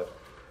 3:5.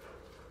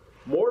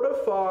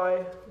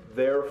 Mortify,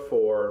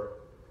 therefore,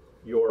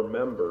 your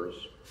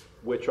members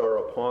which are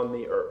upon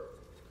the earth.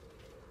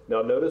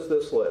 Now notice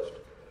this list.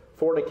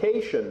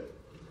 Fornication,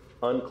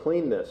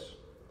 uncleanness,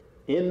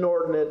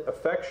 inordinate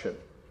affection,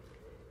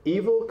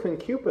 evil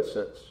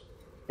concupiscence,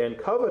 and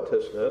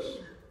covetousness,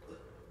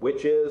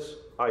 which is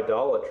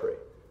idolatry.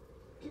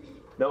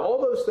 Now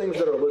all those things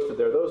that are listed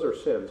there, those are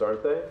sins,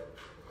 aren't they?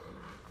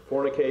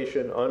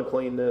 Fornication,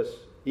 uncleanness,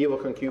 evil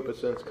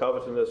concupiscence,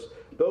 covetousness,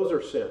 those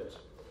are sins.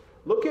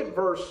 Look at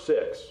verse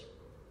 6.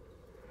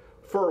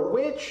 For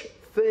which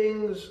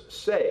things'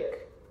 sake?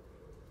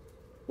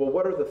 Well,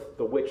 what are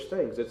the which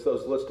things? It's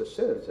those list of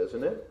sins,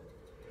 isn't it?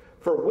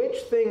 For which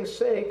things'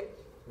 sake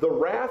the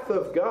wrath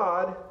of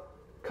God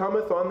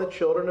cometh on the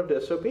children of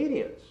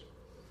disobedience.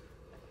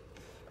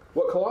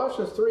 What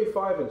Colossians 3,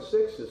 5, and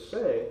 6 is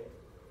saying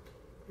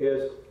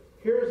is,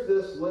 here's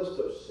this list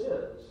of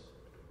sins,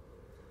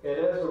 and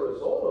as a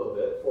result of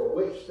it, for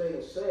which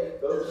things'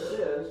 sake, those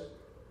sins,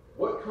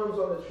 what comes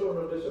on the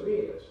children of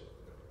disobedience?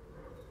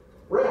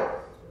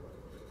 Wrath.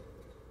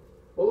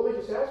 Well, let me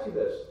just ask you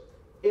this.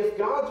 If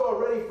God's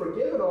already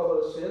forgiven all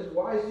those sins,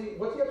 what's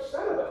he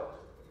upset about?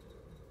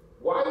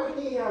 Why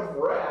would he have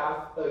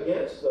wrath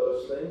against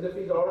those things if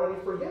he's already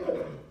forgiven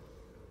them?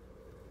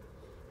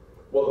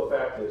 Well, the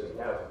fact is he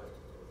hasn't.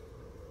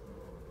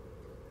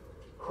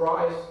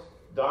 Christ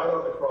died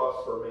on the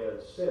cross for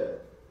man's sin.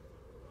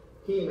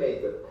 He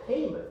made the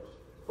payment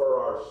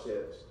for our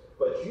sins.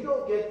 But you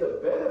don't get the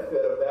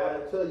benefit of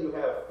that until you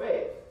have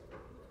faith.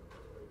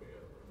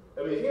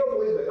 I mean, if you don't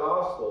believe the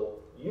gospel,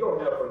 you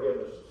don't have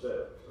forgiveness of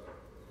sins.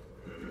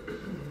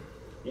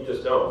 You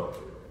just don't.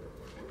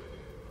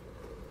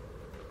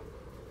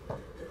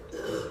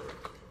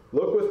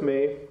 Look with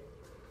me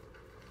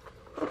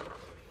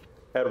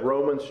at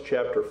Romans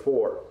chapter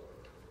 4.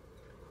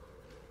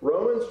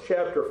 Romans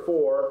chapter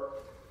 4,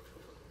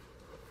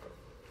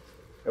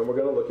 and we're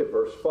going to look at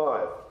verse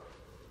 5.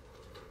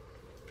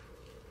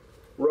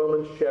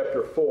 Romans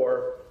chapter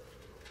 4,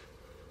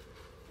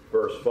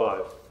 verse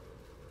 5.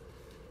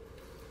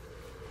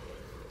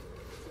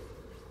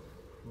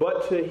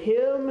 But to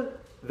him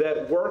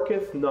that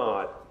worketh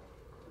not,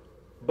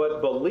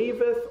 but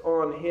believeth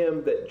on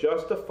him that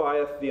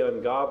justifieth the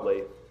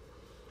ungodly,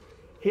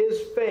 his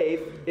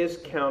faith is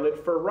counted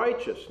for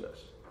righteousness.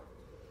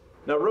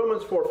 Now,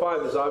 Romans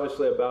 4:5 is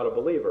obviously about a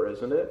believer,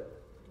 isn't it?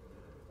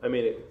 I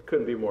mean, it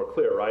couldn't be more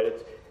clear, right?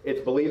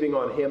 It's believing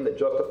on him that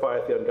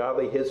justifieth the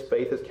ungodly. His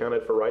faith is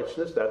counted for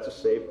righteousness. That's a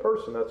saved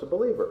person. That's a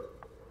believer.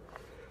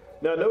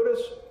 Now,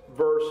 notice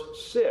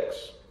verse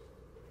 6.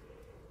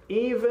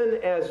 Even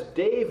as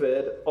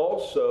David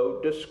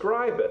also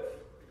describeth.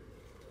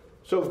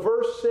 So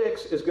verse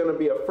 6 is going to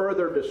be a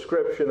further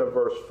description of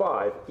verse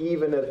 5,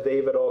 even as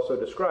David also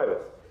describeth.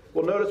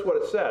 Well, notice what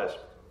it says.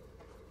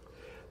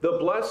 The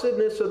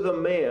blessedness of the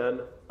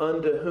man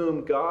unto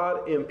whom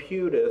God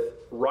imputeth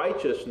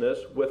righteousness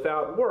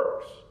without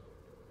works.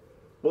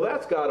 Well,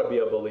 that's got to be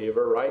a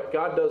believer, right?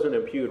 God doesn't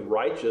impute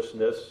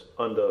righteousness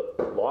unto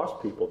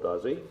lost people,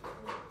 does he?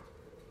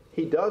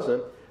 He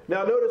doesn't.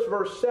 Now notice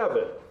verse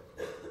 7.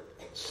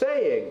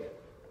 Saying.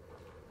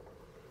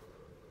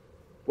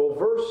 Well,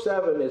 verse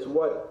 7 is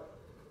what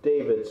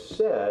David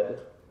said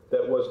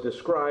that was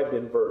described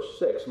in verse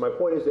 6. My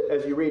point is that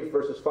as you read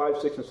verses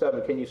 5, 6, and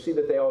 7, can you see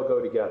that they all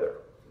go together?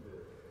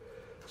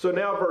 So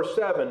now verse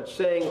 7,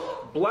 saying,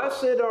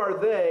 Blessed are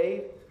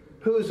they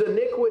whose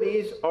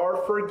iniquities are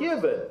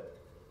forgiven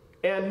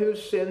and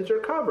whose sins are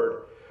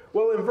covered.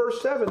 Well, in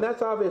verse 7,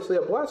 that's obviously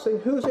a blessing.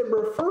 Who's it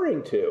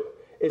referring to?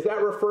 Is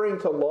that referring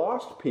to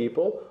lost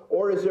people,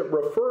 or is it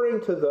referring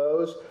to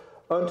those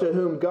unto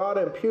whom God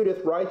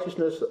imputeth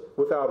righteousness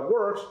without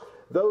works,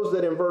 those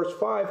that in verse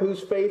 5, whose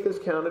faith is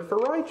counted for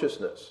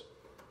righteousness?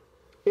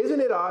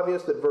 Isn't it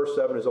obvious that verse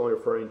 7 is only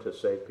referring to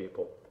saved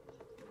people?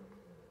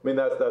 I mean,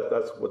 that's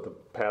what the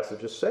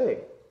passage is saying.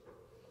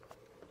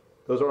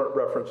 Those aren't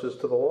references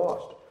to the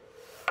lost.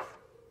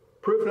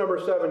 Proof number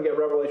 7, get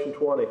Revelation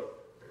 20.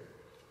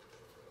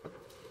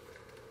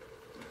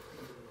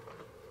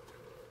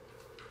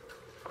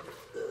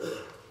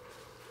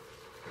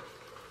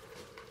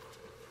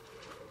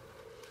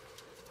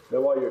 Now,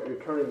 while you're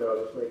turning there,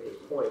 I'll just make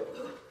this point.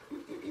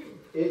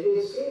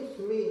 It seems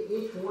to me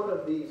each one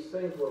of these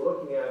things we're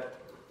looking at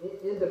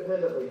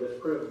independently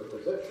disproves the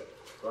position,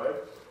 right?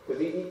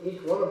 Because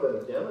each one of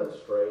them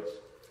demonstrates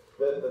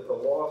that the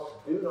lost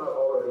do not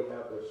already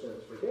have their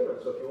sins forgiven.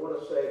 So if you want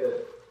to say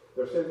that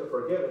their sins are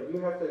forgiven, you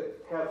have to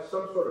have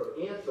some sort of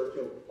answer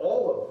to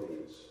all of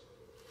these,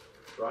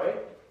 right?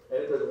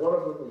 And if there's one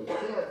of them you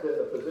can't, then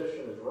the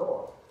position is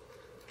wrong.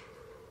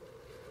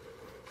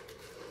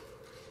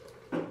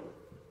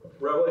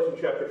 Revelation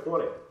chapter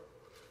 20,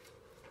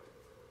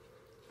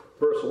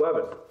 verse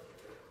 11.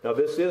 Now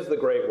this is the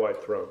great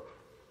white throne.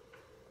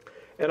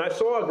 And I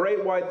saw a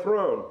great white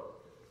throne,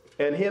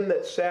 and him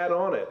that sat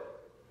on it,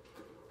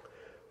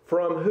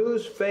 from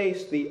whose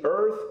face the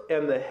earth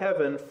and the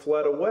heaven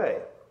fled away,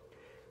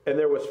 and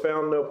there was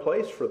found no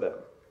place for them.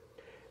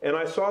 And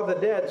I saw the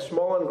dead,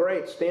 small and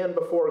great, stand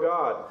before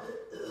God,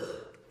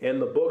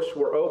 and the books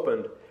were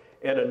opened,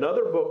 And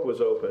another book was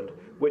opened,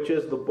 which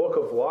is the book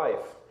of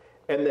life.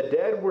 And the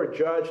dead were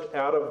judged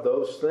out of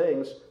those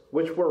things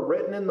which were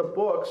written in the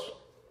books.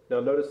 Now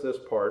notice this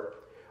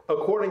part.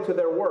 According to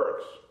their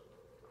works.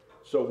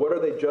 So what are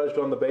they judged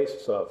on the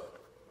basis of?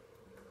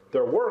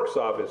 Their works,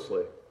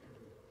 obviously.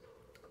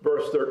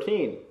 Verse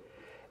 13.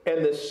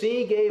 And the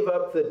sea gave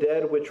up the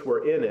dead which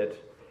were in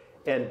it,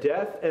 and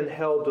death and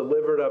hell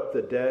delivered up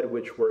the dead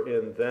which were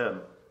in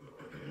them.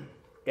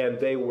 And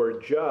they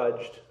were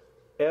judged,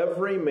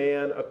 every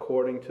man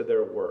according to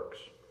their works.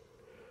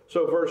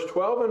 So verse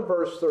 12 and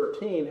verse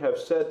 13 have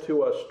said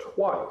to us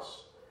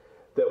twice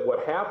that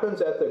what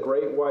happens at the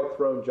great white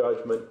throne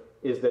judgment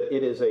is that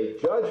it is a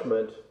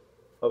judgment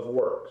of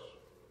works.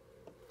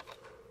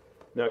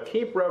 Now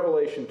keep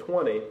Revelation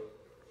 20,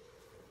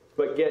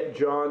 but get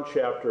John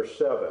chapter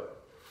 7.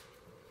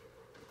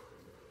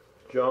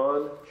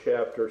 John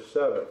chapter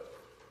 7.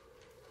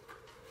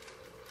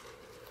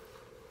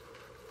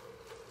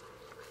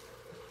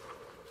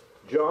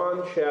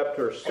 John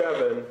chapter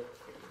 7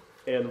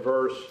 and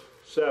verse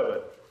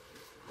 7.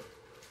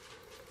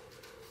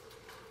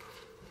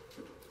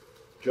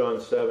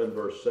 John 7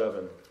 verse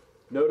 7.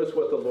 Notice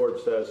what the Lord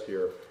says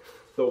here.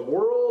 The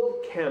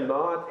world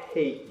cannot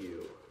hate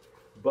you,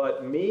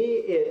 but me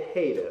it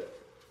hateth.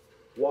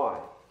 Why?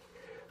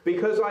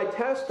 Because I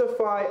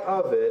testify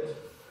of it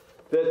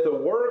that the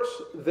works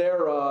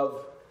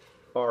thereof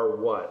are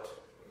what?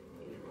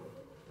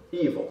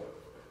 Evil.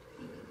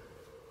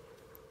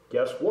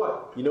 Guess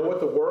what? You know what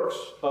the works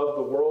of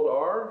the world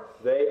are?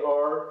 They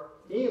are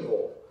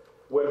evil.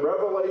 When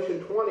Revelation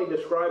 20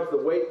 describes the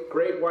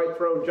great white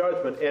throne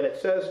judgment, and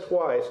it says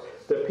twice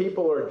that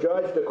people are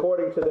judged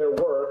according to their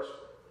works,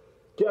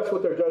 guess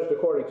what they're judged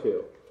according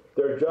to?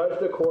 They're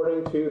judged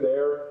according to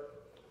their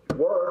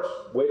works,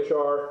 which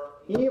are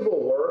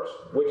evil works,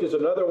 which is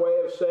another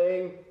way of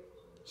saying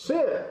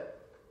sin.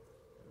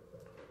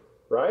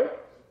 Right?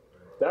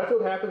 That's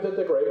what happens at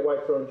the great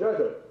white throne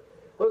judgment.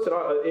 Listen,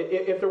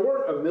 if there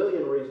weren't a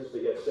million reasons to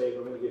get saved,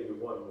 I'm going to give you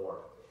one more.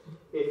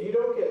 If you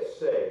don't get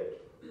saved,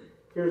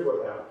 here's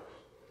what happens.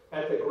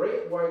 At the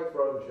great white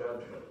throne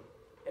judgment,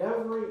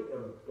 every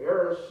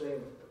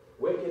embarrassing,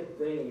 wicked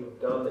thing you've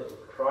done that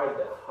you've tried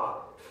to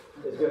hide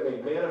is going to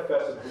be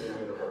manifested to the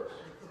universe.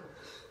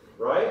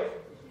 Right?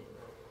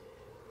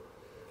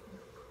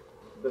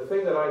 The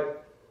thing that I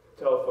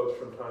tell folks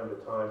from time to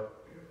time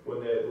when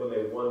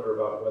they wonder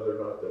about whether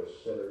or not they're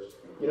sinners,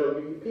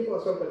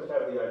 people sometimes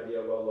have the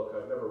idea, well, look,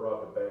 I've never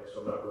robbed a bank,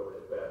 so I'm not really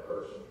a bad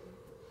person.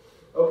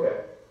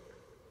 Okay,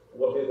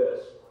 we'll do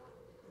this.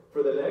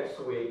 For the next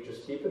week,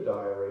 just keep a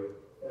diary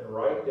and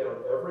write down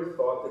every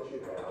thought that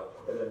you have,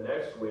 and then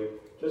next week,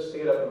 just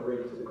stand up and read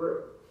it to the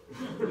group.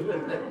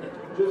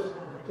 Just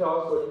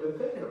tell us what you've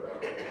been thinking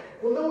about.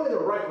 Well, no one in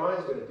their right mind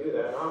is going to do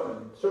that,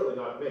 and certainly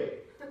not me.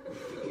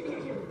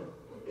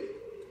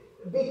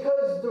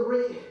 Because the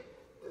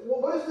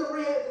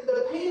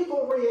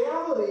painful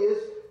reality is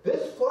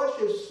this flesh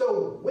is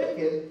so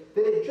wicked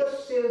that it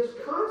just sins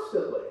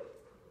constantly.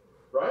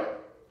 Right?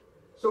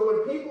 So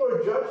when people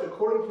are judged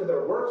according to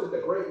their works at the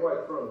great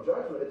white throne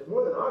judgment, it's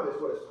more than obvious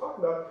what it's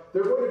talking about.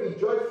 They're going to be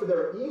judged for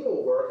their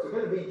evil works. They're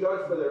going to be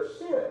judged for their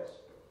sins.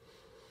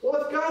 Well,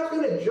 if God's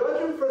going to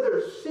judge them for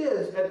their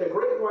sins at the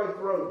great white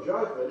throne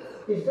judgment,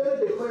 he's going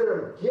to declare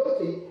them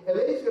guilty, and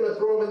then he's going to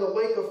throw them in the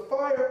lake of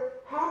fire.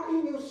 How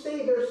can you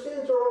say their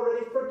sins are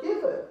already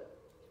forgiven?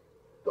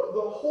 The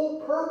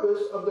whole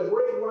purpose of the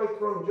great white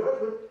throne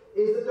judgment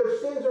is that their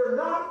sins are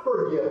not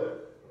forgiven.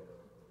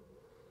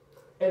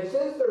 And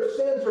since their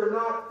sins are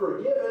not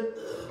forgiven,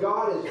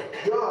 God is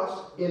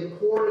just in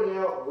pouring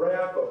out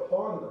wrath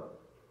upon them.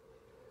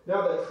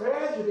 Now, the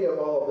tragedy of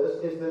all of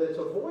this is that it's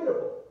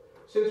avoidable.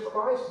 Since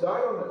Christ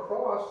died on the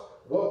cross,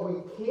 what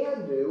we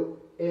can do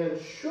and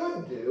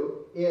should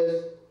do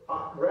is,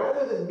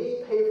 rather than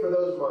me pay for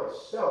those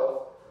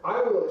myself,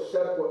 I will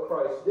accept what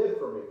Christ did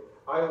for me.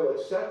 I will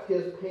accept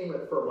his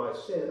payment for my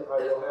sin. I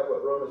will have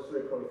what Romans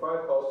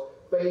 3:25 calls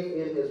faith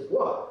in his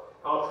blood.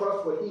 I'll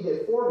trust what he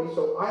did for me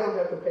so I don't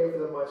have to pay for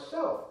them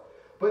myself.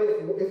 But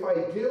if I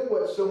do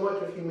what so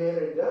much of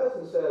humanity does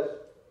and says,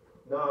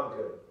 no, I'm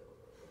good.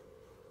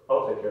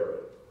 I'll take care of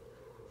it.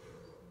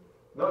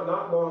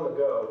 Not long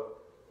ago,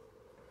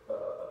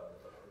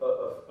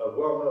 a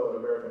well-known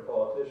American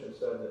politician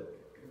said that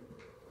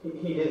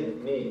he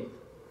didn't need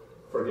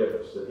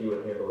forgiveness, that he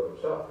would handle it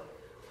himself.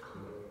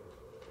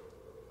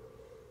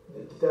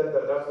 That's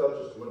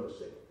just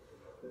lunacy.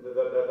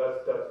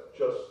 That's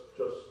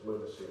just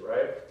lunacy,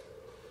 right?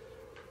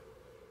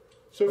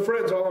 So,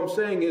 friends, all I'm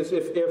saying is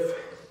if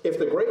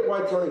the great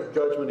white throne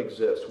judgment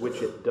exists,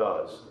 which it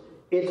does,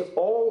 it's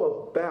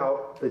all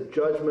about the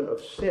judgment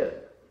of sin.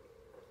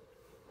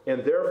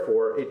 And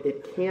therefore,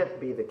 it can't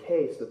be the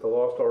case that the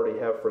lost already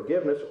have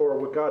forgiveness, or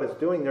what God is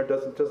doing there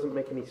doesn't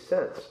make any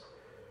sense.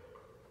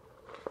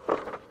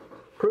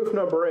 Proof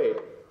number 8.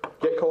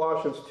 Get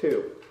Colossians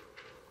 2,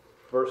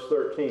 verse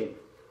 13.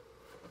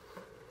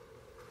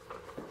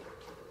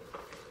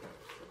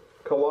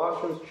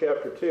 Colossians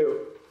chapter 2,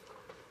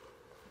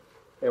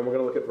 and we're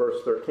going to look at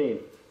verse 13.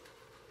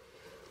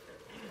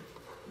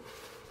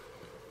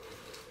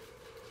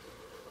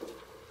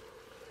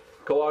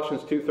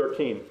 Colossians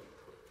 2:13.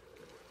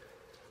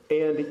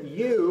 And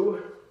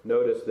you,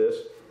 notice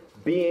this,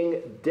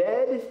 being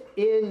dead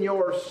in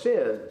your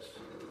sins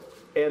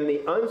and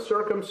the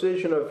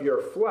uncircumcision of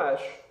your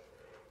flesh,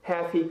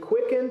 hath he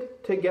quickened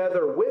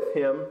together with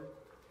him,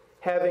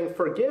 having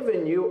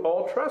forgiven you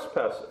all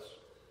trespasses.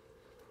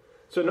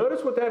 So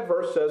notice what that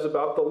verse says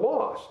about the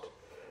lost.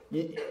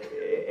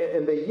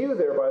 And the you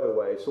there, by the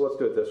way, so let's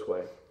do it this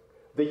way.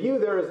 The you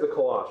there is the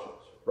Colossians,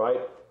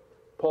 right?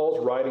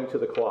 Paul's writing to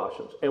the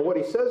Colossians. And what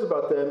he says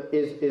about them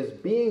is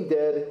being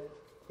dead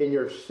in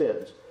your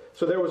sins.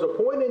 So there was a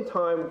point in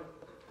time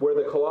where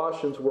the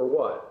Colossians were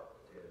what?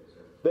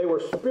 They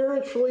were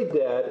spiritually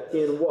dead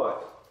in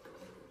what?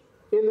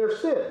 In their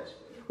sins.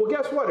 Well,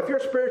 guess what? If you're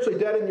spiritually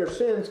dead in your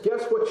sins,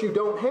 guess what you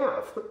don't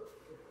have?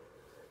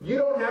 You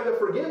don't have the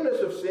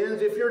forgiveness of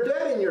sins if you're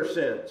dead in your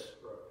sins.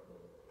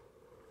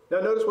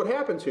 Now notice what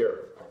happens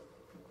here.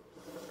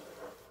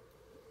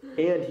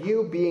 And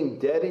you being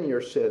dead in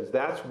your sins,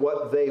 that's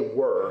what they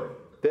were.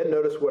 Then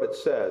notice what it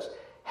says.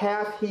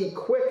 Hath he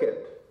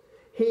quickened?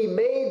 He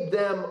made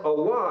them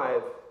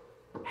alive.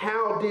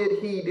 How did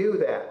he do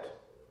that?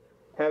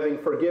 Having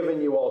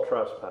forgiven you all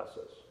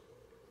trespasses.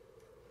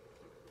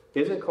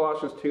 Isn't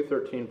Colossians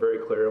 2:13 very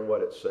clear in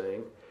what it's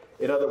saying?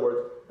 In other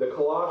words, the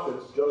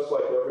Colossians, just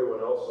like everyone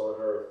else on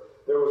earth,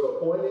 there was a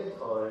point in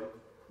time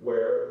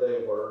where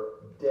they were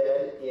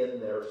dead in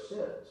their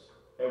sins.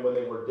 And when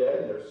they were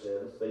dead in their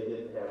sins, they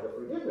didn't have the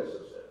forgiveness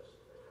of sins.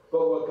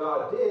 But what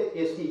God did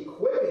is he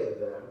quickened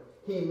them.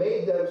 He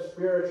made them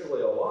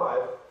spiritually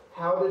alive.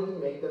 How did he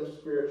make them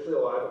spiritually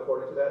alive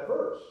according to that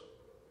verse?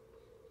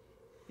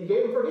 He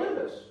gave them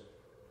forgiveness.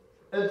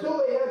 Until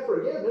they had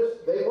forgiveness,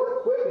 they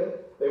weren't quickened.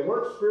 They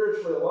weren't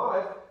spiritually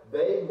alive.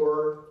 They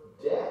were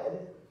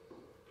dead.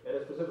 And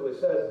it specifically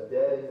says,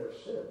 dead in their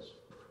sins.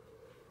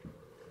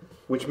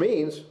 Which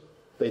means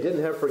they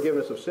didn't have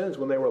forgiveness of sins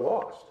when they were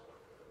lost.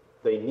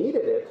 They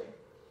needed it.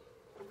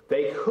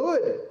 They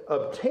could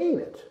obtain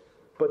it,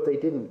 but they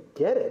didn't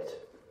get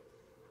it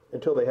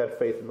until they had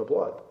faith in the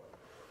blood.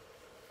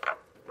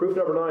 Proof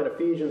number 9,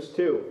 Ephesians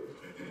 2.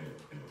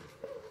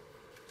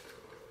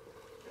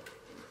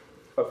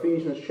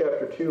 Ephesians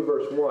chapter 2,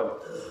 verse 1.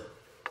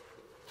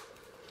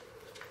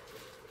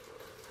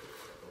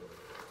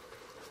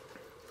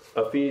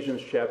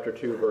 Ephesians chapter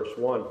 2, verse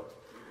 1.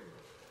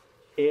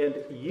 And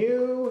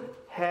you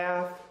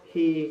hath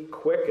he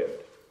quickened.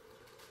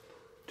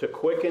 To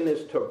quicken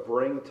is to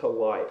bring to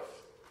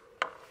life.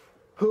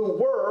 Who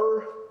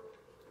were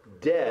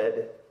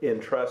dead in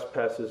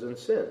trespasses and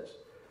sins.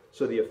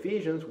 So the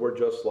Ephesians were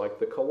just like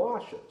the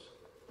Colossians.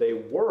 They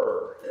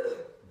were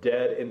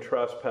dead in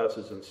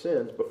trespasses and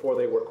sins before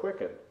they were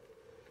quickened.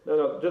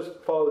 No, just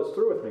follow this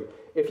through with me.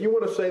 If you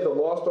want to say the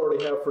lost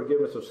already have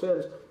forgiveness of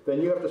sins,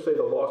 then you have to say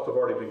the lost have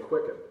already been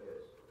quickened.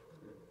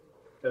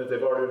 And that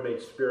they've already been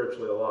made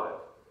spiritually alive.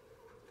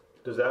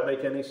 Does that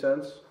make any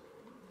sense?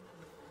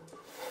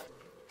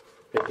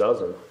 It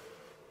doesn't.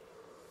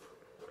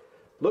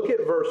 Look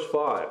at verse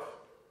 5.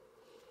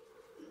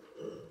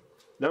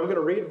 Now I'm going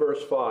to read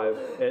verse 5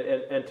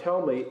 and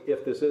tell me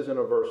if this isn't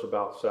a verse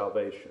about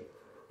salvation.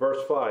 Verse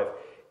 5.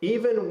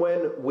 Even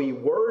when we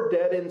were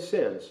dead in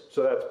sins,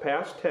 so that's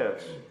past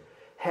tense,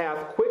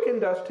 hath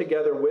quickened us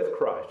together with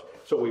Christ.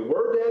 So we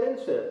were dead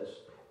in sins,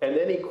 and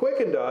then he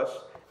quickened us,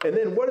 and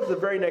then what is the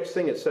very next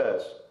thing it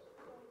says?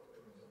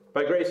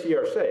 By grace ye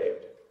are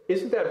saved.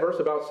 Isn't that verse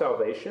about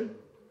salvation?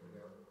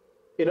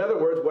 In other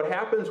words, what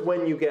happens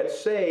when you get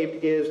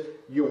saved is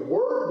you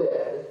were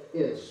dead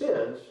in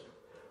sins,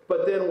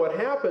 but then what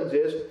happens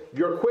is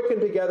you're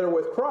quickened together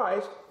with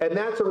Christ, and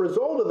that's a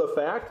result of the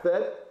fact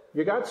that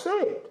you got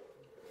saved.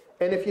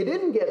 And if you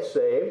didn't get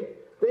saved,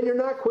 then you're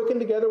not quickened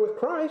together with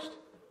Christ,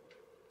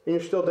 and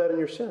you're still dead in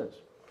your sins.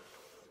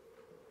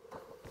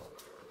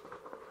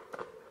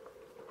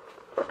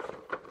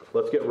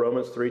 Let's get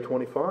Romans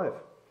 3:25.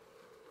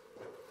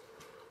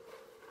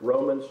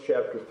 Romans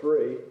chapter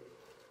 3,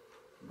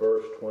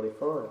 verse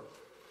 25.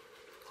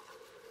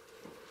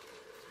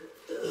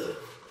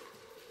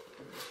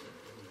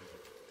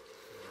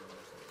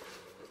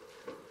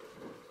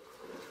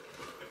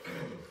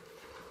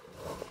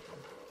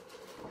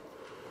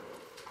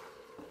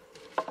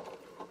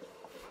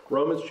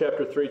 Romans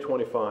chapter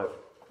 3:25.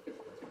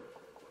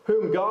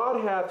 Whom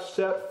God hath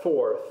set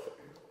forth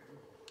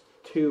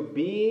to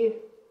be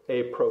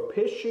a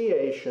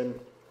propitiation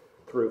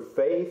through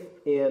faith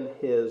in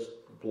his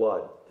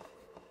blood.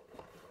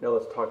 Now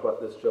let's talk about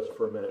this just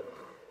for a minute.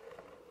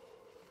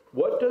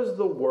 What does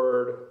the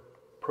word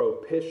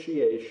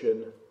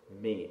propitiation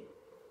mean?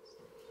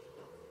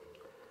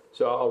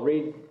 So I'll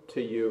read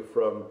to you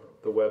from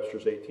the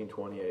Webster's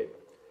 1828.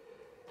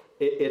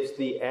 It's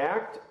the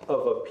act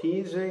of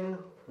appeasing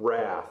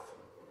wrath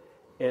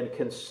and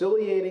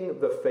conciliating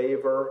the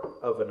favor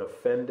of an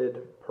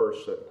offended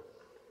person.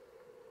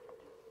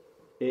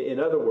 In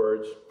other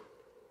words,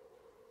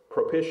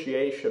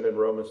 propitiation in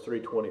Romans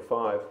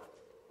 3:25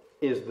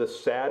 is the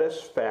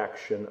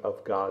satisfaction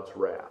of God's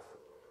wrath.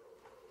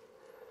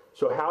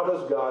 So how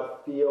does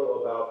God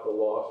feel about the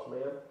lost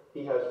man?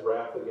 He has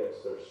wrath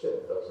against their sin,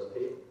 doesn't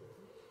he?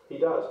 He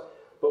does.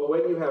 But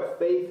when you have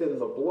faith in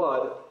the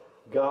blood,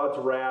 God's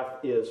wrath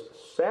is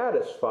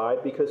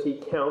satisfied because he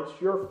counts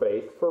your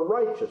faith for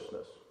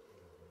righteousness.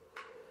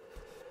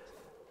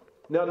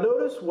 Now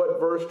notice what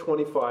verse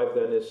 25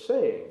 then is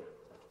saying.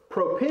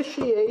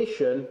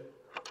 Propitiation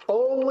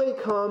only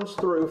comes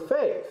through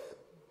faith.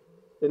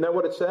 Isn't that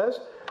what it says?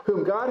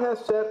 Whom God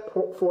has set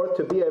forth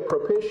to be a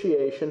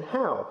propitiation.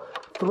 How?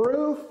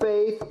 Through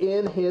faith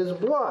in his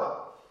blood.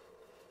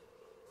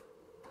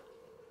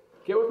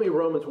 Get with me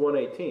Romans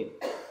 1:18.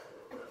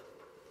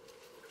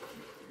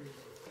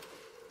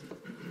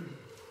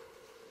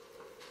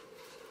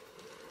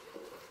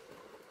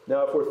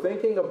 Now if we're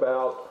thinking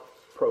about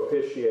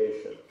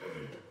propitiation,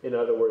 in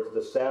other words,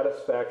 the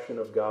satisfaction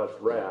of God's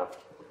wrath,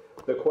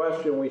 the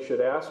question we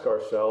should ask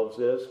ourselves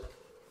is,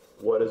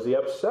 what is he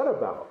upset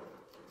about?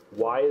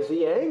 Why is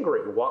he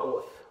angry?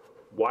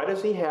 Why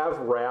does he have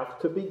wrath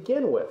to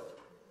begin with?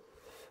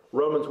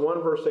 Romans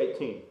 1 verse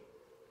 18.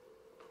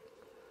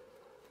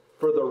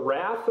 For the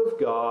wrath of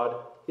God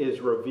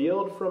is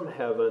revealed from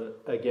heaven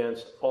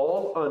against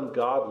all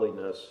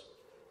ungodliness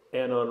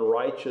and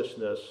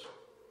unrighteousness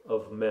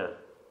of men.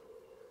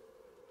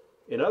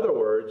 In other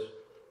words,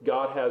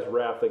 God has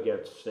wrath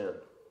against sin.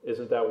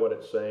 Isn't that what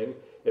it's saying?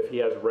 If he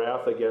has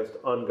wrath against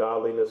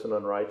ungodliness and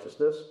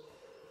unrighteousness?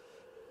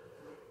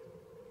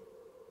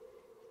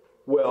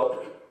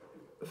 Well,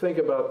 think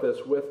about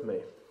this with me.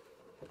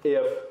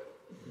 If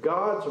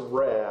God's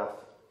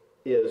wrath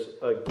is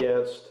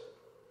against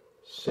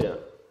sin,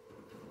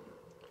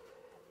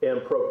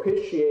 and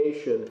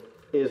propitiation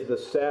is the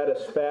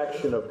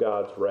satisfaction of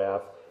God's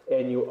wrath,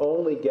 and you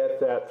only get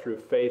that through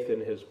faith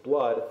in his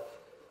blood,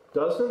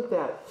 doesn't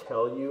that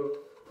tell you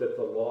that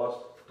the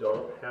lost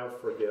don't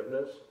have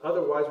forgiveness?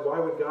 Otherwise, why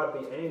would God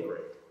be angry?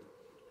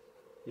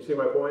 You see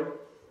my point?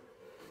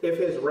 If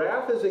his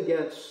wrath is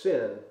against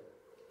sin,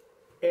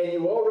 and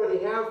you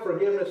already have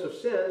forgiveness of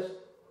sins,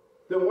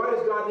 then why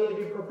does God need to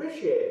be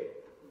propitiated?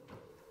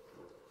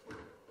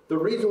 The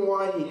reason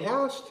why he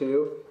has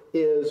to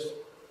is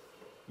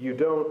you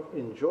don't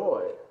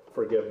enjoy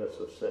forgiveness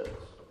of sins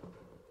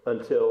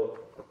until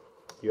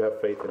you have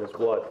faith in his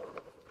blood.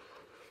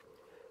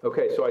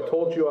 Okay, so I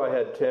told you I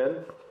had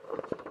 10,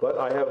 but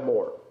I have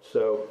more.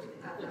 So,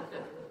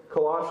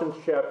 Colossians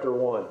chapter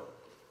 1.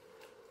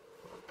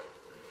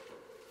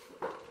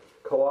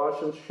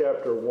 Colossians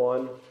chapter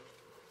 1,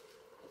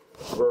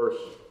 verse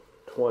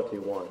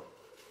 21.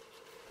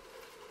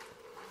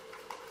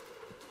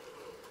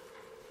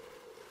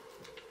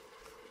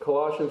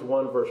 Colossians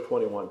 1, verse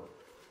 21.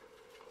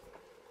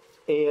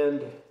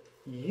 And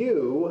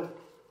you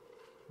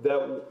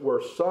that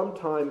were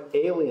sometime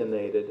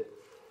alienated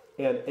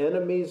and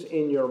enemies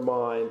in your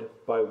mind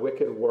by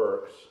wicked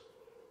works,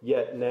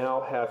 yet now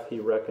hath he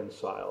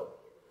reconciled.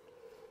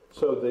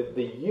 So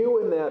the you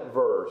in that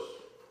verse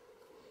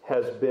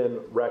has been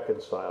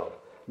reconciled.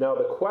 Now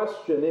the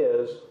question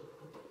is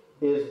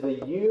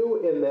the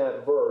you in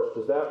that verse,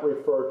 does that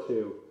refer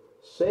to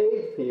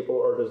saved people,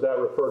 or does that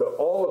refer to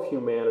all of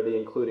humanity,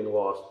 including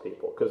lost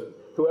people? Because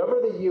whoever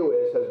the you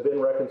is has been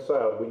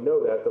reconciled. We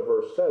know that. The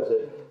verse says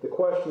it. The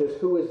question is,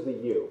 who is the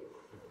you?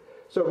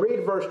 So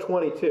read verse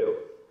 22.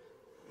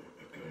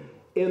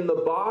 In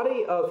the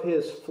body of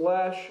his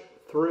flesh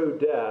through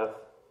death.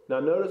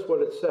 Now notice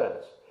what it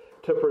says.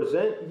 To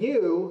present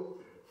you,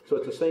 so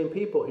it's the same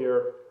people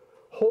here,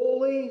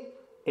 holy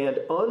and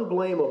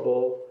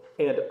unblameable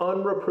and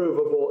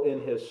unreprovable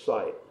in his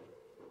sight.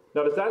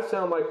 Now, does that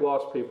sound like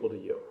lost people to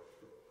you?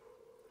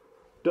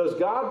 Does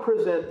God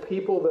present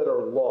people that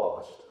are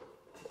lost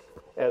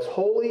as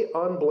holy,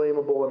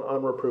 unblameable, and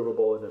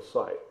unreprovable in his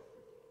sight?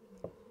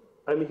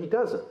 I mean, he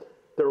doesn't.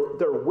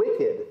 They're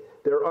wicked.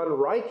 They're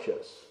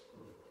unrighteous.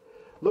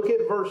 Look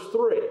at verse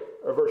 3,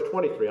 or verse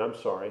 23, I'm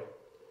sorry.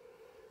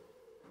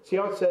 See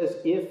how it says,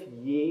 if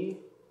ye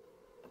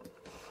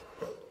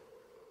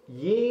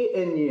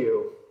and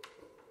you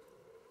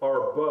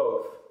are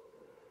both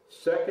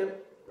second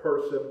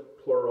person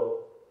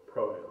plural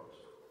pronouns.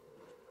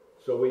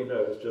 So we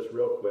know this just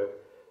real quick.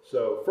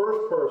 So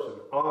first person,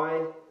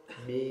 I,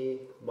 me,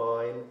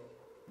 mine.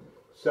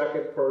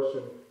 Second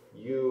person,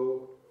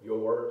 you,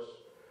 yours.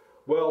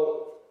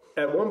 Well,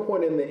 at one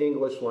point in the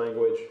English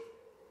language,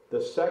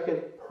 the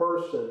second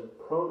person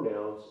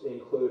pronouns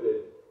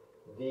included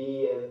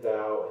thee and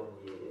thou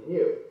and ye and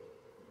you.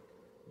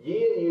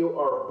 Ye and you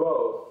are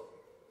both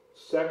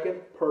second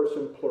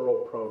person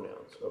plural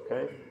pronouns,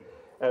 okay?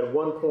 At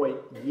one point,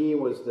 ye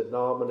was the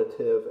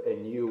nominative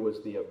and you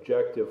was the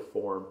objective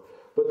form.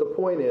 But the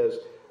point is,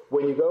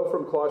 when you go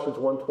from Colossians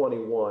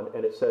 1:21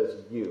 and it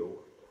says you,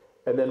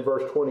 and then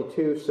verse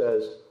 22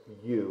 says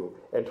you,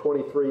 and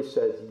 23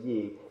 says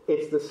ye,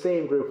 it's the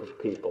same group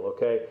of people,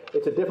 okay?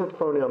 It's a different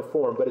pronoun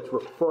form, but it's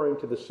referring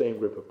to the same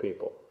group of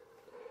people.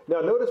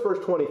 Now notice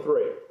verse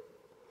 23.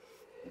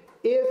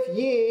 If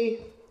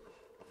ye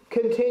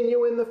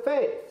continue in the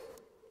faith.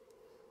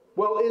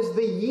 Well, is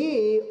the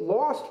ye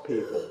lost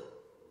people?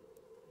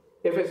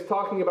 If it's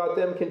talking about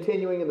them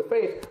continuing in the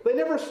faith, they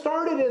never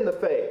started in the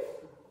faith.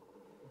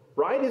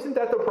 Right? Isn't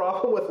that the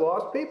problem with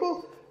lost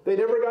people? They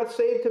never got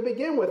saved to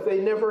begin with. They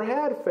never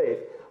had faith.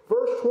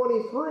 Verse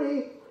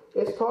 23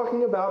 is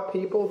talking about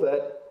people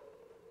that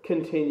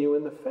continue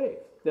in the faith.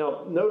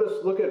 Now,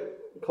 notice, look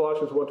at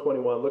Colossians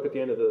 1:21. Look at the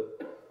end of the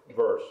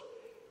verse.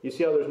 You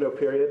see how there's no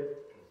period?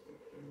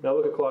 Now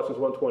look at Colossians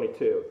 1:22.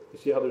 You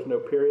see how there's no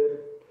period?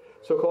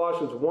 So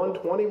Colossians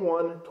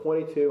 1:21,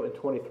 22, and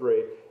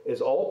 23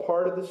 is all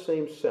part of the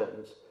same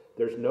sentence.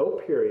 There's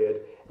no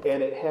period,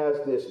 and it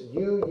has this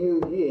you,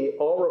 ye,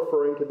 all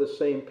referring to the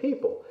same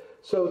people.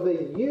 So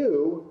the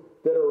you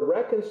that are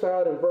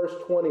reconciled in verse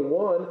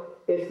 21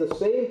 is the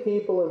same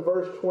people in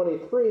verse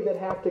 23 that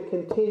have to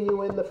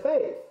continue in the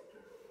faith.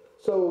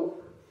 So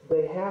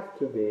they have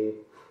to be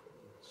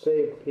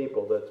saved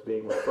people that's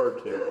being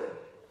referred to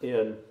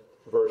in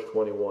verse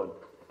 21.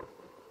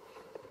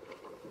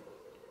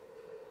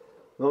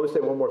 Let me say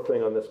one more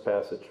thing on this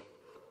passage.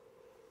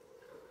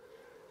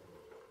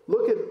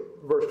 Look at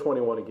verse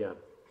 21 again.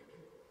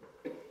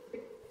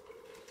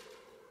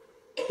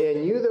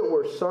 And you that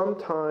were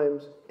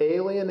sometimes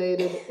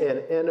alienated and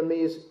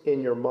enemies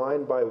in your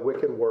mind by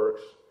wicked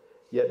works,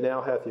 yet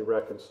now hath he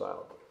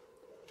reconciled.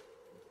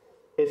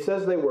 It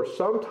says they were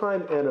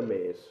sometime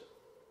enemies,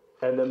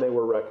 and then they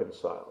were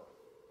reconciled.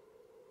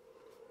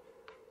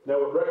 Now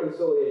what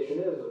reconciliation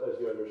is, as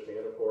you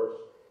understand, of course,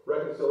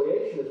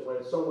 reconciliation is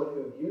when someone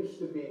who used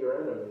to be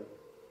your enemy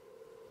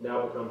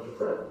now becomes your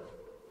friend,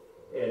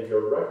 and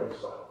you're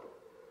reconciled.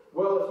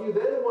 Well, if you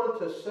then want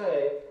to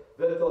say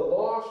that the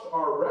lost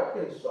are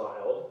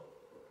reconciled,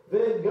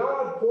 then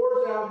God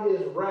pours out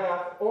his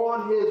wrath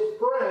on his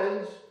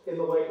friends in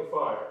the lake of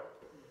fire.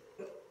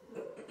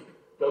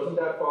 Doesn't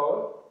that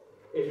follow?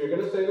 If you're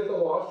going to say that the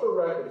lost are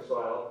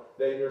reconciled,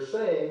 then you're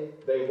saying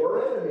they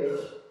were enemies,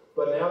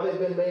 but now they've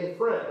been made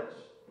friends.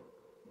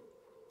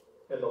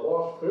 And the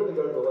lost clearly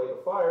go to the lake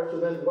of fire. So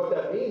then what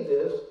that means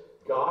is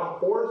God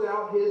pours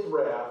out his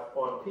wrath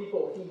on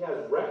people he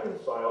has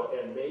reconciled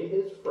and made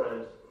his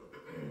friends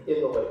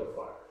in the lake of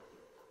fire.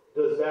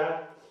 Does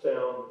that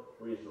sound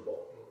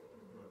reasonable?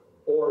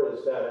 Or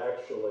is that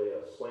actually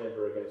a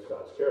slander against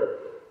God's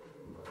character?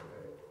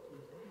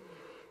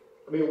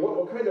 I mean,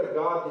 what kind of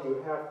God do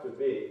you have to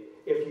be?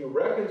 If you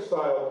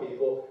reconcile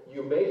people,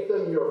 you make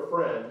them your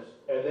friends,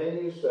 and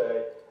then you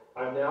say,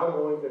 I'm now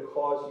going to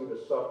cause you to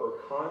suffer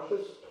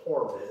conscious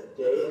torment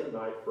day and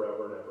night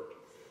forever and ever.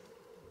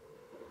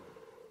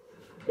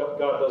 God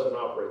doesn't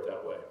operate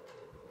that way.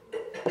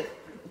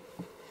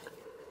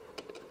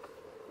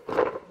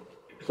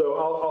 So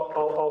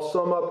I'll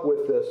sum up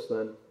with this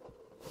then.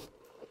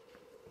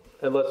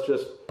 And let's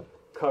just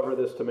cover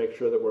this to make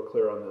sure that we're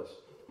clear on this.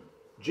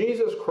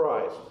 Jesus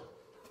Christ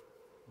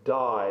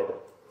died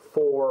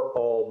for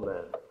all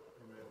men.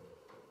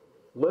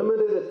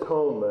 Limited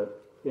atonement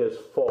is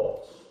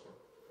false.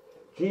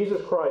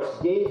 Jesus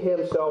Christ gave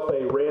himself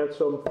a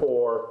ransom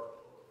for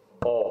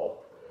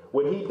all.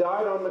 When he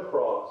died on the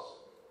cross,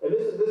 and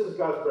this is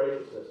God's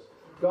graciousness.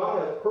 God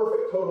has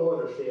perfect total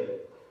understanding.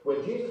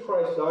 When Jesus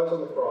Christ dies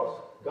on the cross,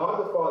 God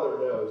the Father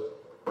knows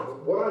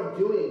what I'm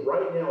doing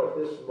right now at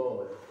this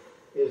moment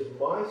is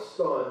my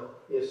Son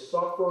is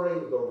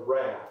suffering the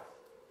wrath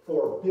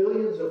for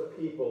billions of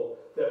people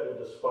that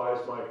will despise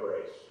my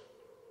grace.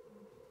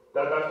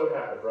 That's what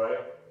happened, right?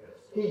 Yes.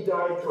 He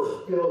died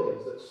for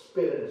billions that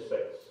spit in his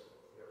face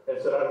and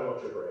said, I don't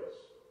want your grace.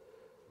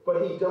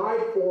 But he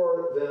died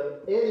for them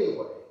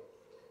anyway,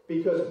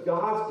 because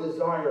God's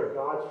desire,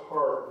 God's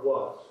heart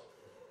was,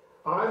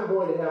 I'm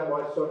going to have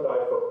my Son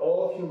die for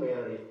all of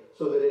humanity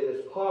so that it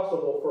is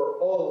possible for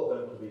all of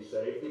them to be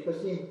saved,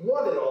 because he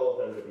wanted all of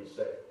them to be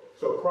saved.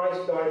 So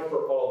Christ died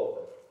for all of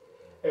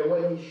them. And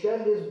when he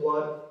shed his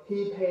blood,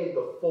 he paid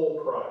the full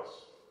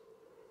price.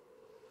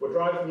 What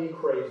drives me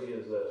crazy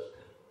is this.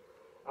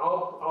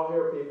 I'll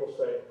hear people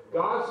say,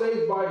 God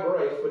saves by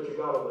grace, but you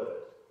got to live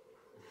it.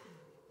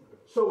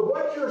 So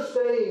what you're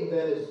saying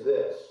then is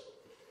this.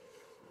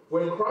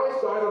 When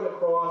Christ died on the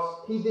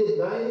cross, he did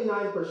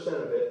 99%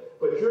 of it,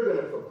 but you're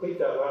going to complete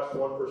that last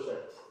 1%.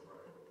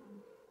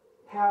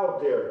 How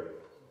dare you?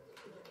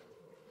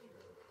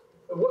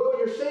 What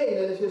you're saying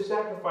then is his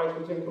sacrifice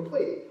was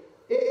incomplete.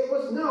 It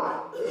was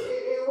not.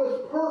 It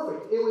was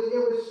perfect. It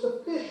was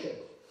sufficient.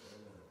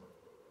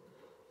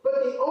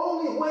 But the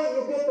only way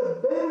you get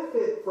the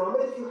benefit from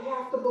it is you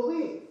have to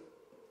believe.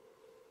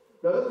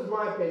 Now, this is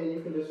my opinion.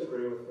 You can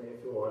disagree with me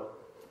if you want.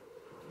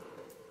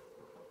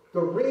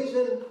 The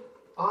reason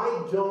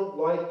I don't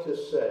like to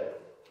say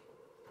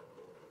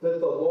that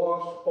the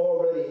lost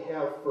already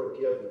have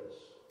forgiveness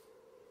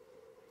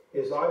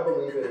is I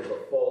believe it is a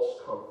false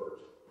comfort.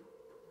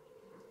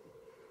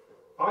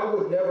 I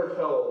would never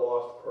tell a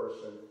lost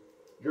person,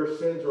 your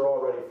sins are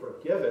already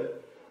forgiven,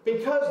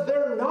 because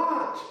they're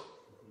not.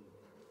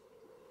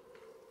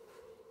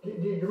 Do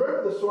you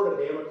remember the sword of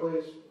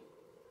Damocles?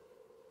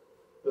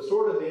 The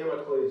sword of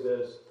Damocles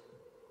is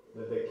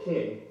the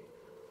king,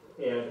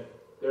 and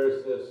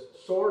there's this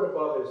sword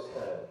above his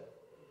head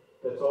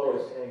that's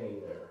always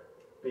hanging there.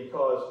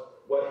 Because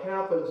what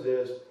happens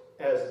is,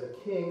 as the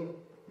king,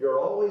 you're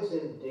always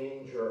in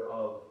danger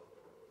of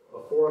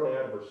a foreign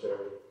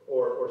adversary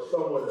or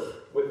someone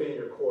within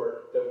your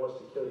court that wants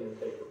to kill you and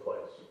take your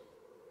place.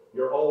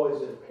 You're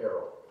always in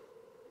peril.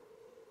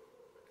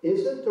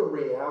 Isn't the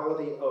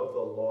reality of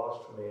the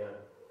lost man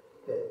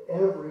that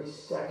every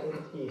second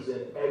he's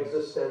in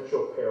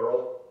existential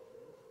peril?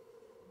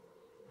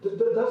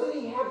 Doesn't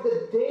he have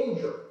the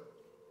danger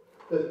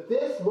that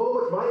this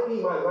moment might be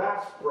my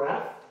last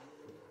breath,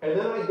 and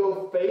then I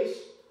go face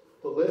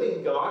the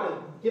living God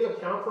and give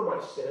account for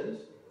my sins?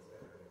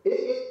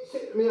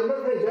 I'm not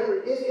trying to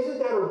exaggerate. Isn't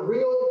that a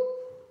real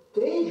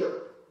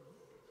danger?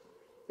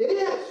 It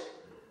is.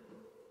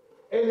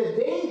 And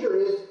the danger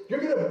is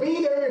you're going to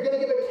be there, you're going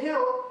to give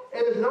account,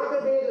 and there's not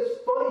going to be this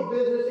funny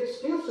business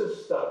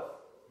excuses stuff.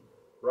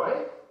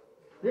 Right?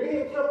 You're going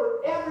to give account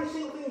for every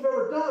single thing you've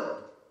ever done.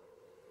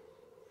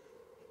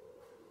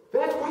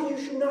 That's why you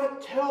should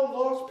not tell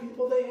lost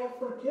people they have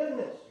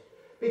forgiveness.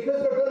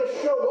 Because they're going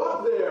to show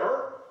up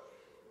there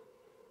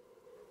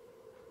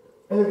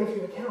and they're going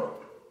to give account.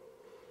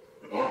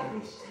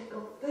 Every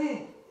single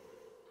thing.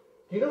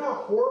 Do you know how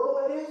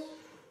horrible that is?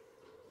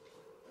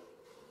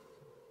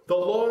 The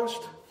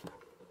lost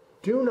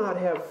do not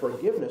have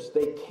forgiveness.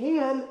 They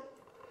can,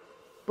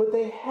 but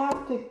they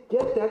have to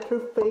get that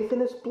through faith in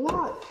His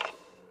blood.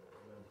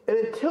 And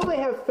until they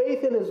have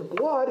faith in His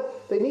blood,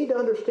 they need to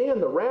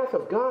understand the wrath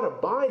of God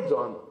abides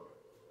on them.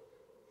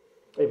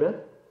 Amen?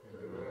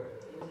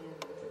 Amen.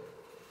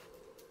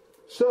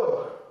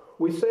 So,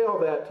 we say all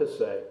that to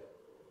say,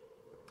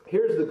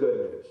 here's the good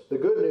news. The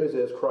good news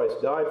is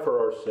Christ died for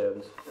our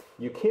sins.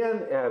 You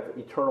can have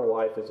eternal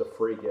life as a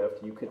free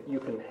gift. You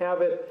can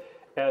have it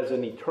as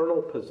an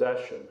eternal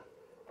possession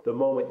the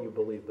moment you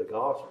believe the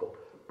gospel.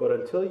 But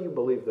until you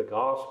believe the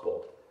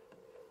gospel,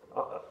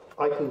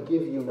 I can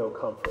give you no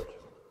comfort.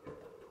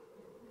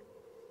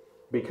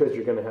 Because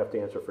you're going to have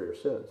to answer for your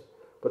sins.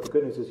 But the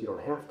good news is you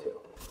don't have to.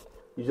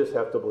 You just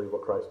have to believe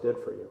what Christ did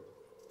for you.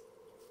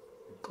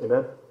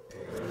 Amen?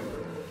 Amen.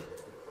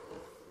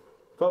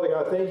 Father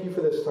God, thank you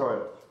for this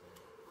time.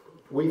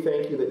 We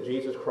thank you that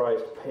Jesus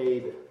Christ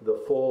paid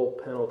the full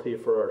penalty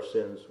for our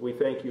sins. We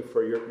thank you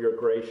for your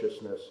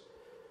graciousness.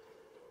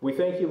 We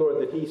thank you,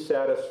 Lord, that He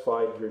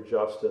satisfied your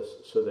justice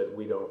so that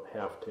we don't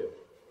have to.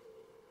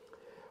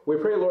 We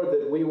pray, Lord,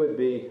 that we would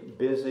be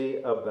busy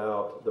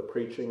about the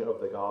preaching of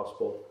the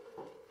gospel,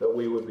 that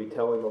we would be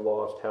telling the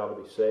lost how to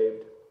be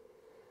saved.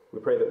 We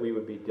pray that we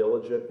would be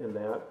diligent in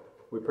that.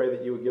 We pray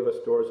that you would give us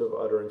doors of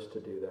utterance to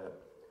do that.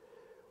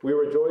 We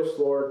rejoice,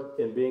 Lord,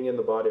 in being in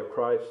the body of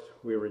Christ.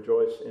 We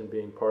rejoice in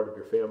being part of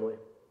your family.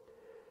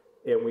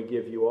 And we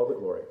give you all the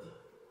glory.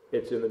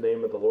 It's in the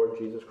name of the Lord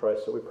Jesus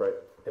Christ that we pray.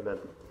 Amen.